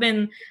there have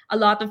been a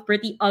lot of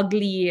pretty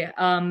ugly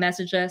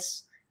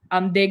messages,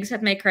 digs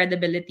at my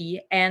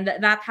credibility, and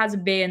that has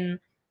been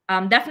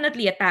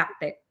definitely a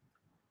tactic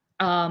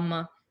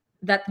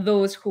that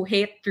those who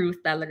hate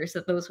truth tellers,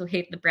 that those who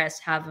hate the press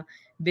have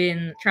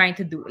been trying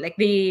to do. Like,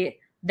 they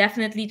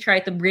definitely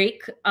try to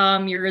break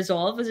your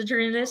resolve as a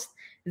journalist.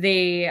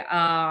 They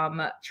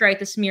try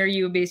to smear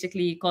you,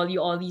 basically call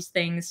you all these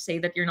things, say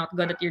that you're not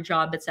good at your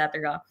job,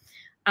 etc.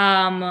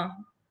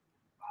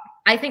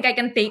 I think I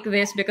can take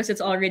this because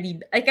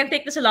I can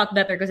take this a lot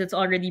better because it's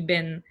already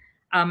been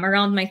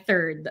around my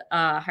third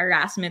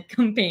harassment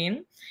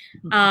campaign.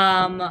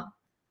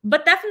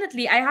 But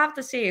definitely, I have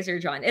to say, Sir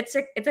John, it's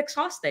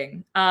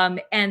exhausting,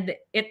 and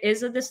it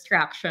is a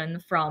distraction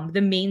from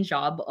the main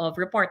job of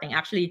reporting.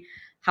 Actually,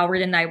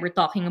 Howard and I were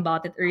talking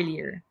about it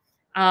earlier.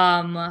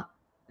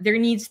 There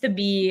needs to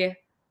be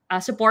a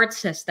support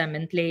system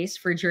in place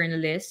for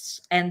journalists,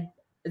 and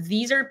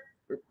these are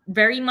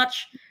very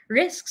much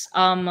risks.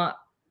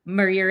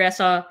 Maria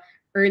Ressa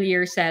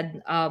earlier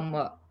said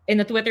in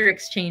a Twitter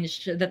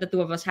exchange that the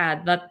two of us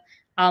had that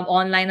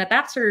online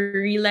attacks are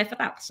real life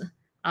attacks.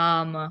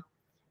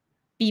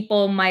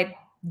 People might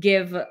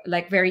give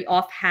like very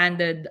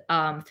offhanded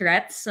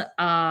threats,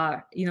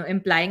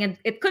 implying, and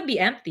it could be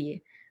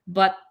empty,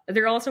 but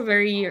they're also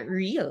very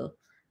real.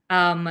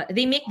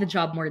 They make the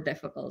job more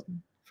difficult,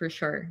 for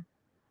sure.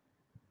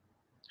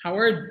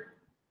 Howard.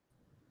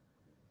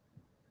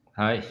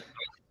 Hi.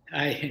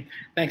 Hi.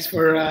 Thanks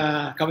for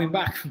coming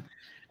back.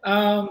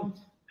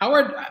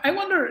 Howard, I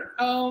wonder,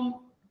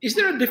 is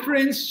there a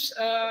difference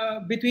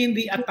between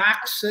the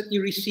attacks that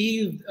you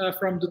received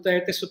from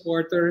Duterte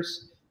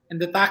supporters and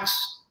the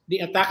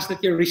attacks that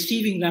you're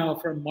receiving now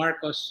from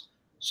Marcos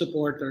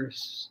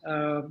supporters,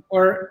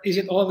 or is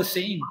it all the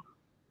same?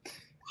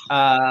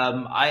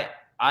 I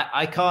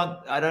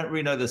don't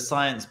really know the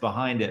science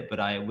behind it, but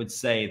I would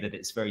say that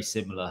it's very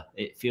similar.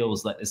 It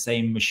feels like the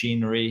same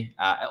machinery.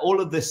 All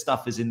of this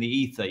stuff is in the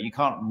ether. You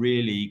can't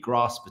really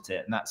grasp at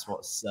it. And that's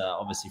what's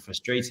obviously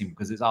frustrating,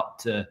 because it's up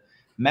to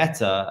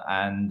Meta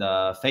and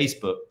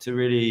Facebook to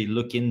really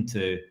look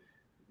into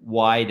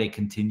why they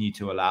continue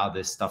to allow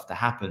this stuff to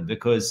happen,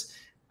 because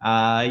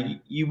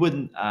you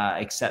wouldn't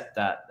accept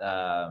that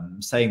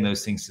saying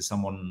those things to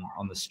someone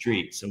on the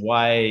street. So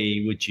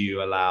why would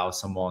you allow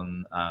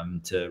someone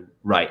to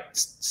write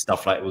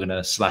stuff like, "We're going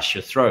to slash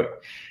your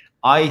throat"?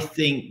 I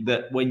think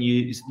that when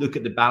you look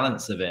at the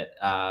balance of it,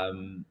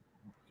 the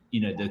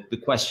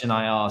question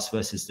I ask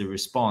versus the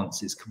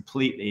response is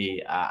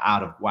completely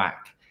out of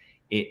whack.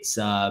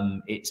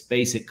 It's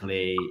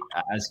basically,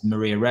 as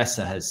Maria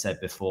Ressa has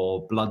said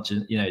before,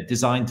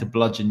 designed to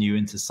bludgeon you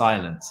into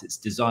silence. It's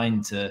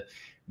designed to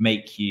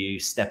make you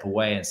step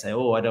away and say,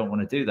 "Oh, I don't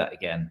want to do that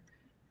again."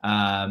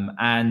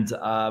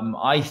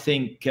 I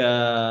think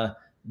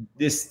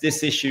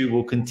this issue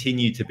will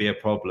continue to be a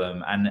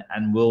problem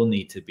and will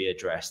need to be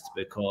addressed,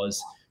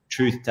 because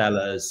truth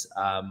tellers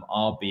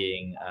are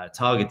being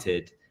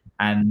targeted,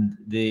 and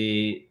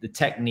the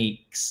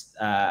techniques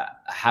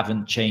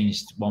haven't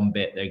changed one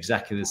bit. They're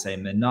exactly the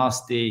same. They're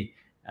nasty.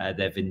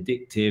 They're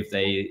vindictive.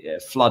 They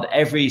flood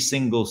every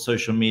single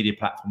social media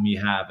platform you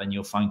have, and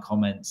you'll find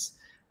comments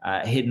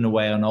hidden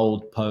away on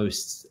old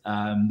posts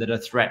that are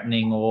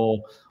threatening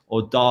or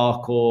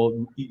dark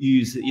or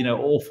use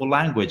awful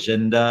language.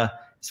 And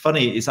it's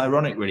funny, it's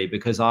ironic really,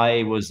 because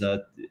I was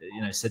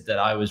said that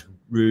I was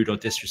rude or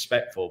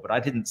disrespectful, but I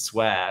didn't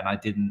swear, and I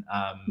didn't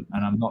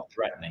and I'm not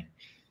threatening.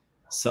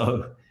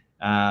 So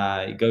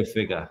go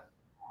figure.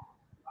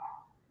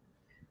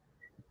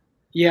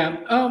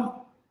 Yeah.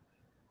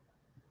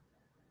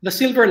 The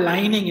silver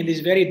lining in this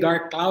very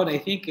dark cloud, I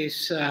think,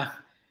 is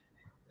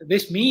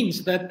this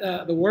means that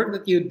the work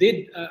that you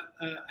did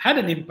had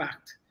an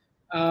impact.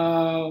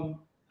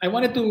 I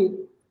wanted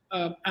to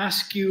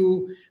ask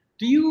you,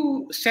 do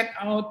you set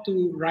out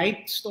to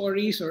write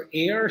stories or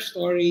air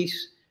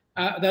stories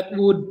that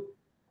would,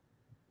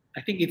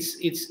 I think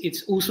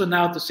it's also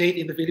now to say it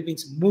in the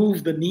Philippines,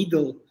 move the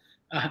needle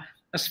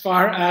as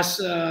far as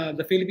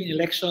the Philippine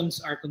elections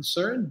are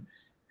concerned,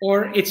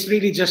 or it's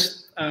really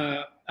just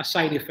a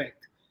side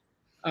effect?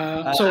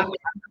 So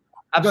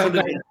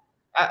absolutely,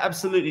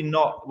 absolutely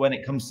not. When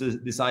it comes to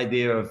this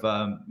idea of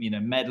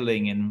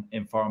meddling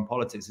in foreign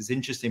politics, it's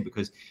interesting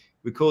because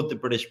we're called the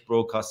British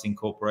Broadcasting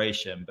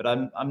Corporation, but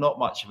I'm not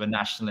much of a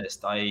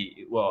nationalist.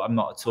 I'm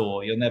not at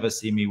all. You'll never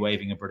see me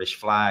waving a British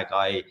flag.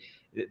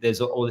 There's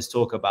all this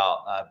talk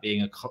about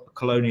being a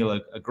colonial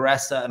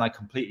aggressor, and I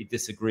completely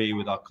disagree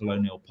with our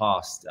colonial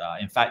past.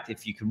 In fact,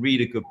 if you can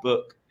read a good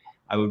book,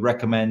 I would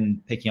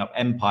recommend picking up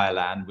Empire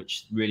Land,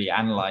 which really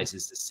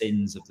analyzes the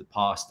sins of the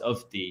past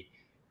of the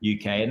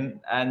UK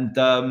and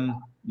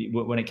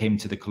when it came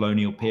to the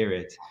colonial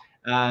period.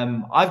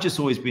 I've just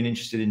always been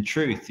interested in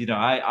truth.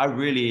 I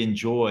really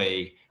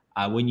enjoy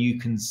when you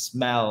can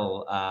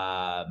smell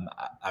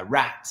a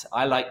rat.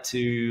 I like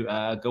to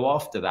go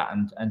after that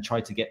and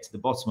try to get to the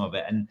bottom of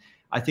it. And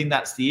I think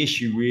that's the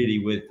issue really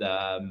with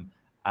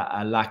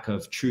a lack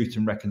of truth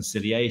and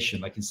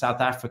reconciliation. Like in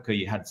South Africa,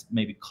 you had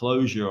maybe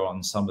closure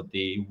on some of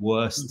the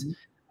worst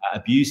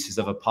abuses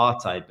of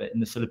apartheid, but in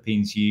the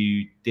Philippines,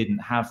 you didn't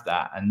have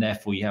that. And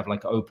therefore you have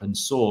like open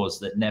sores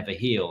that never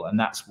heal. And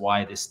that's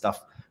why this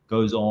stuff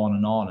goes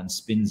on and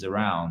spins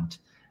around.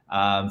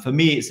 For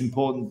me, it's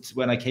important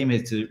when I came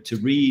here to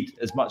read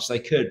as much as I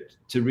could,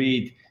 to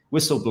read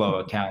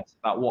whistleblower accounts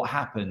about what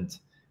happened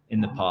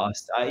in the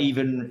past. I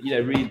even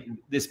read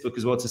this book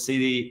as well to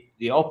see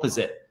the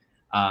opposite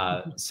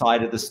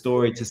side of the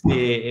story, to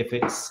see if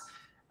it's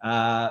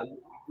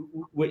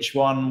which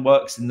one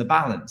works in the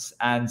balance.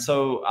 And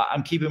so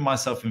I'm keeping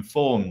myself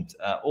informed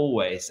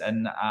always,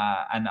 and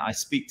I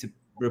speak to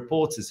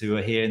reporters who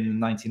are here in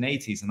the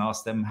 1980s and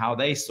ask them how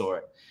they saw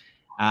it.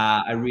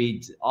 I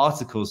read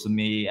articles from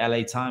the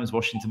LA Times,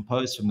 Washington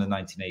Post from the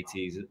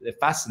 1980s. They're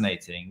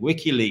fascinating.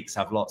 WikiLeaks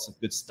have lots of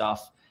good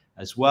stuff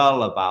as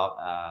well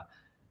about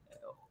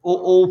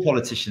all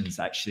politicians,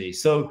 actually.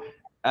 So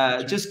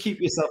just keep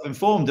yourself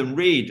informed and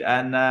read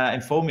and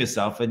inform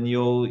yourself, and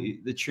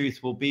the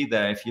truth will be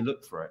there if you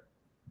look for it.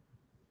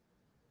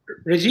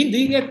 Regine, do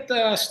you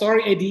get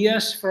story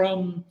ideas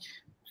from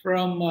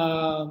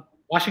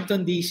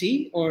Washington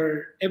D.C.,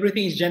 or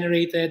everything is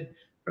generated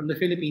from the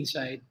Philippine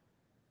side?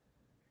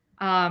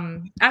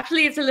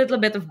 Actually, it's a little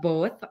bit of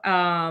both.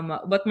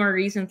 But more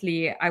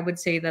recently, I would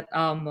say that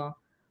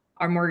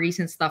our more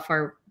recent stuff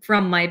are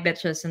from my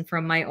bitches and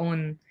from my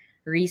own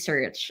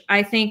research.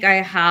 I think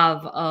I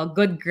have a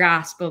good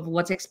grasp of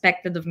what's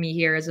expected of me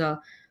here as a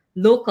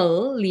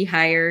locally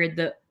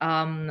hired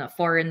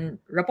foreign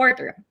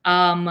reporter.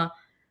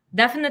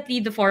 Definitely,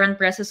 the Foreign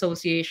Press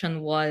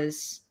Association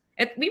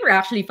we were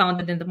actually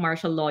founded in the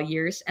martial law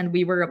years, and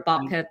we were a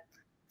pocket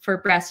for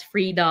press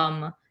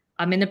freedom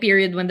in a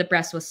period when the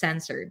press was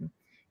censored.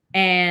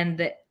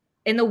 And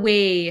in a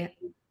way,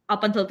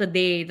 up until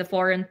today, the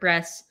foreign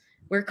press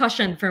were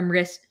cushioned from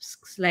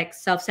risks like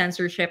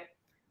self-censorship,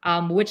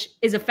 which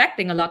is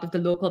affecting a lot of the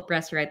local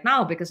press right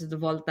now because of the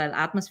volatile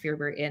atmosphere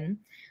we're in.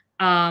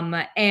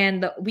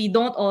 And we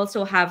don't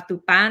also have to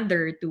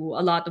pander to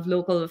a lot of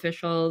local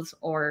officials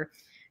or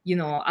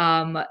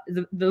the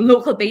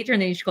local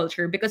patronage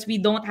culture, because we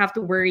don't have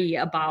to worry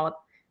about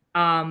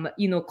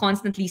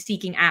constantly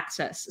seeking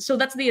access. So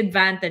that's the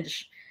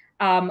advantage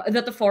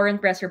that the foreign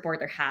press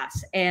reporter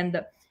has.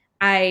 And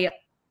I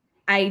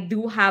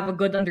do have a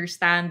good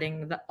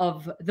understanding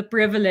of the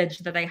privilege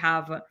that I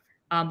have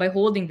by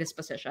holding this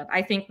position.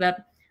 I think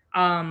that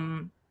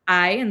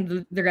I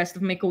and the rest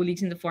of my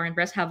colleagues in the foreign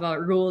press have a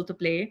role to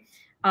play.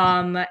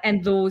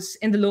 And those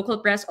in the local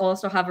press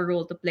also have a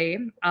role to play.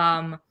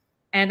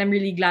 And I'm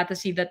really glad to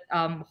see that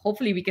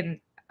hopefully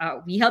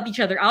we help each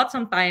other out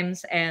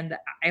sometimes, and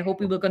I hope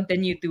we will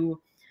continue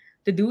to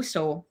do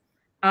so.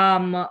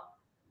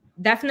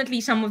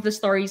 Definitely, some of the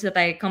stories that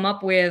I come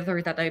up with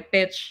or that I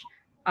pitch,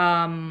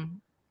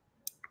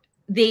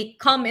 they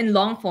come in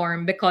long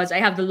form because I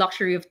have the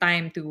luxury of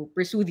time to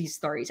pursue these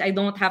stories. I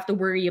don't have to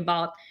worry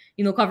about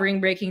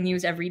covering breaking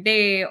news every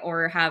day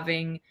or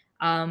having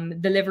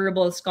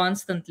deliverables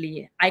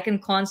constantly. I can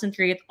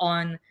concentrate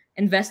on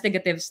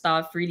investigative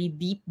stuff, really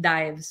deep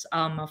dives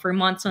for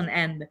months on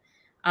end.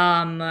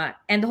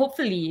 And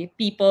hopefully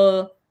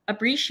people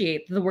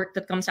appreciate the work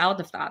that comes out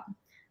of that.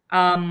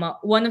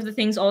 One of the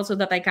things also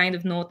that I kind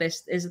of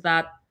noticed is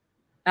that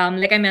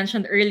like I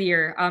mentioned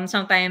earlier,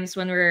 sometimes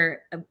when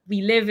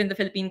we live in the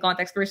Philippine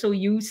context, we're so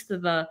used to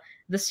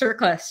the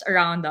circus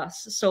around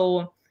us.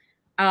 So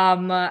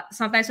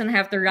sometimes when I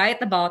have to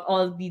write about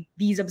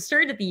these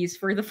absurdities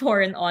for the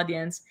foreign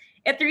audience,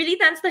 it really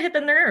tends to hit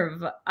a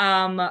nerve.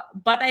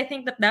 But I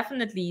think that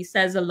definitely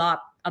says a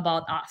lot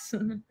about us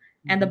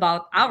and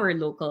about our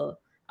local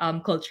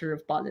culture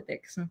of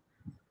politics.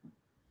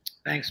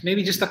 Thanks.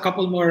 Maybe just a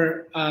couple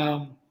more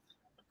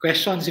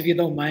questions, if you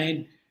don't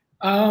mind.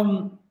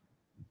 Um,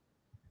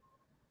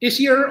 is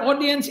your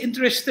audience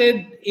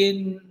interested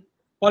in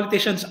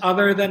politicians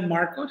other than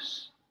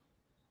Marcos?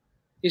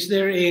 Is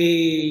there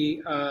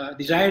a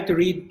desire to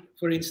read,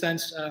 for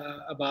instance,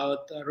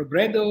 about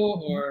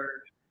Robredo or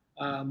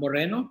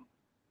Moreno?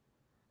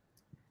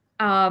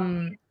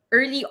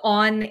 Early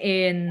on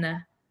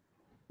in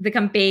the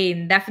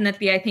campaign,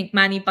 definitely I think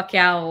Manny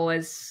Pacquiao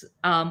was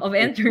of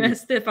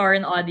interest to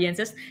foreign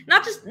audiences.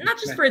 Not just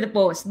Right. for the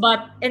post,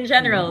 but in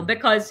general,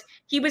 because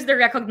he was the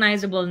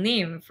recognizable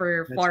name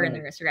for That's right.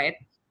 foreigners, right?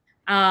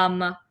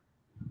 Um,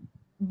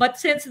 but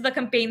since the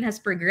campaign has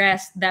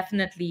progressed,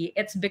 definitely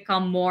it's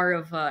become more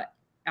of a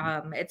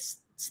it's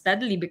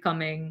steadily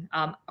becoming,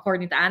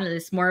 according to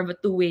analysts, more of a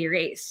two-way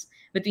race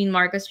between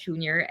Marcos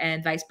Jr.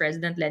 and Vice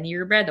President Leni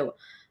Robredo.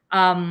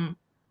 Um,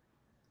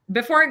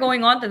 Before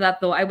going on to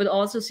that, though, I would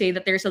also say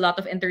that there's a lot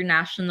of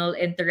international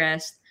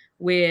interest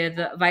with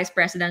vice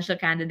presidential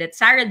candidate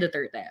Sara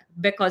Duterte,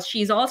 because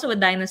she's also a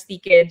dynasty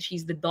kid.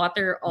 She's the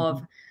daughter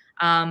of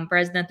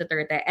President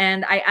Duterte.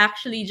 And I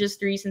actually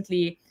just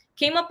recently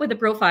came up with a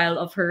profile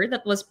of her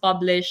that was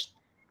published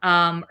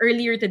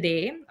earlier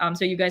today.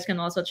 So you guys can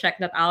also check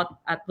that out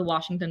at the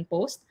Washington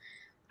Post.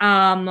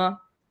 Um,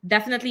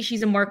 Definitely,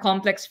 she's a more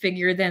complex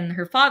figure than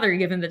her father,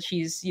 given that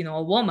she's, a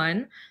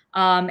woman,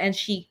 and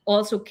she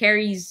also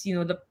carries,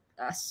 the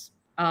uh, s-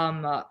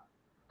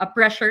 a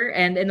pressure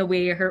and, in a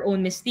way, her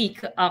own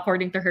mystique,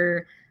 according to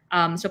her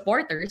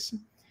supporters.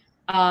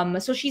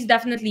 So she's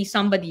definitely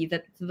somebody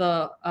that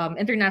the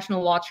international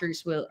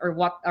watchers will, or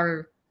what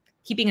are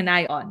keeping an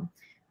eye on.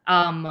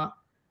 Um,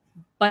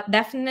 but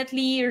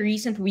definitely,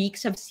 recent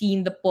weeks have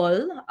seen the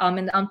pull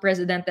and the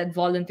unprecedented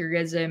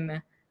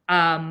volunteerism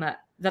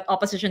that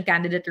opposition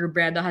candidate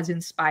Robredo has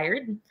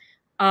inspired.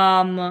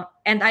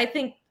 And I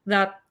think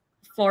that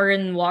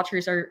foreign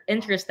watchers are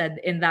interested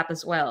in that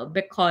as well,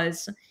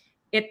 because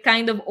it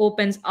kind of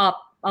opens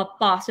up a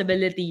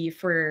possibility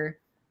for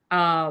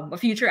a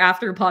future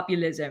after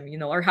populism,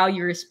 or how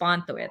you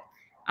respond to it.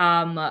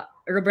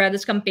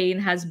 Robredo's campaign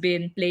has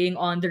been playing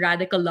on the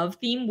radical love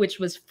theme, which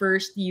was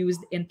first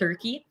used in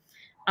Turkey,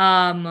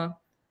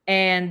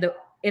 and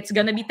it's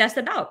gonna be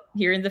tested out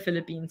here in the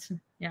Philippines.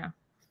 Yeah.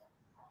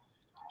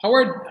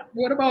 Howard,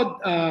 what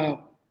about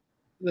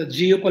the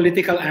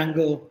geopolitical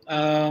angle?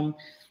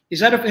 Is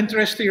that of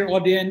interest to your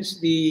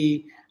audience?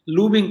 The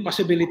looming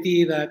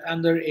possibility that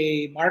under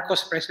a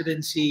Marcos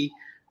presidency,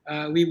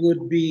 we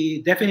would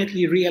be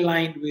definitely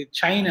realigned with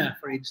China,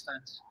 for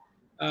instance.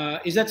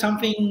 Is that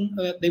something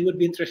they would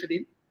be interested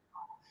in?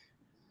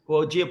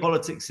 Well,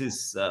 geopolitics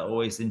is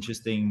always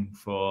interesting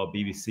for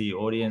BBC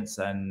audience,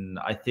 and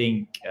I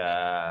think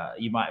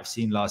you might have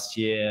seen last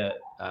year,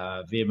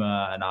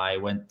 Vima and I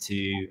went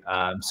to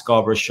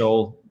Scarborough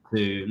Shoal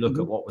to look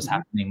at what was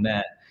happening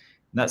there.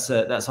 And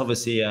that's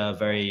obviously a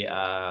very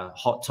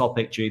hot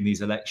topic during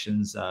these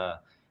elections.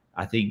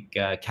 I think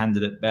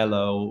candidate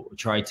Bello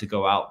tried to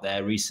go out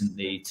there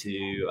recently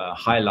to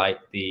highlight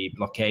the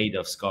blockade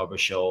of Scarborough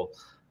Shoal.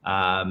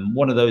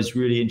 One of those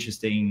really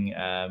interesting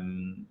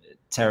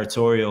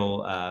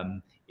territorial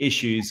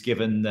issues,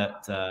 given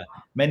that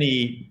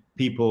many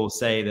people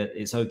say that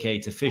it's okay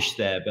to fish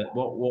there, but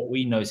what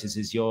we notice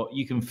is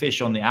you can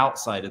fish on the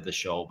outside of the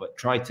shoal, but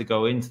try to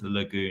go into the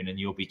lagoon and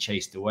you'll be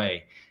chased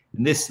away.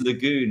 And this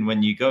lagoon,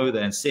 when you go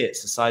there and see it,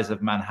 it's the size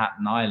of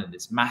Manhattan Island.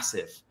 It's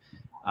massive.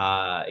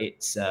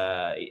 It's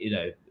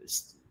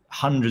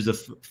hundreds of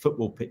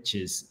football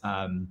pitches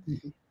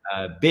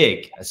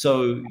big.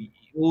 So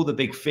all the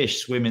big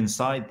fish swim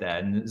inside there,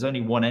 and there's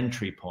only one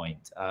entry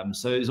point.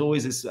 So there's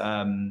always this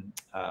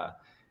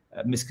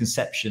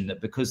misconception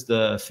that because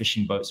the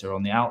fishing boats are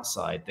on the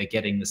outside, they're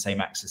getting the same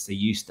access they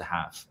used to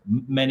have.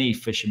 Many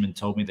fishermen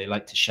told me they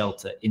like to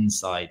shelter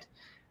inside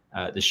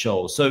the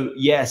shoal. So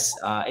yes,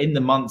 in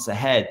the months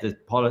ahead, the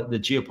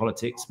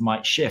geopolitics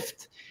might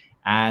shift,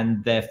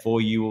 and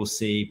therefore you will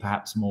see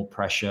perhaps more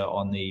pressure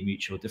on the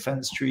Mutual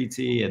Defense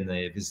Treaty and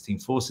the Visiting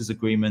Forces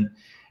Agreement.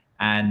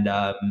 And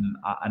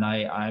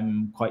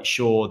I'm quite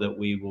sure that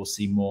we will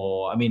see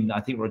more. I mean, I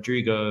think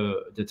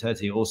Rodrigo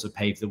Duterte also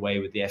paved the way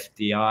with the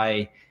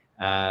FDI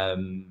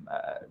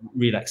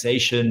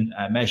relaxation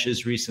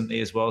measures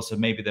recently as well. So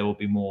maybe there will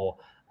be more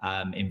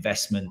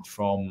investment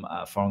from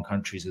foreign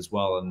countries as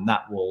well, and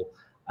that will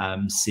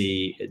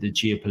see the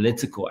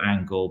geopolitical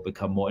angle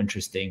become more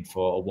interesting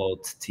for a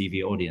world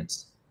TV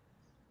audience.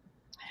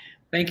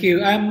 Thank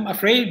you. I'm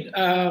afraid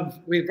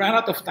we've run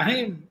out of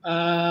time.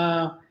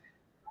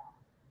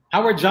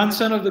 Howard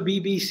Johnson of the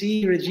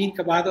BBC, Regine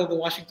Cabato of the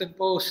Washington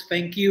Post,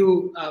 thank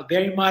you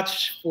very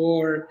much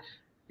for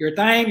your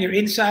time, your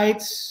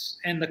insights,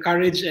 and the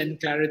courage and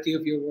clarity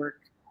of your work.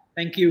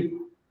 Thank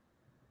you.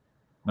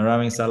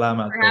 Maraming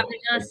salamat For po.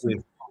 having us. Thank you.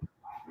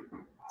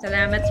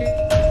 Salamat, sir.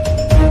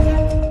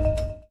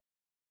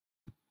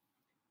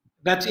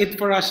 That's it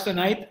for us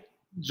tonight.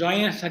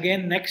 Join us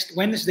again next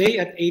Wednesday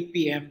at 8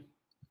 p.m.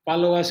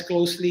 Follow us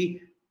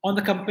closely on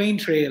the campaign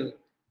trail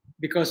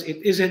because it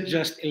isn't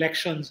just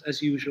elections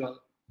as usual.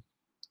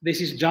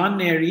 This is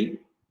John Nery.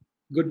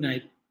 Good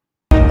night.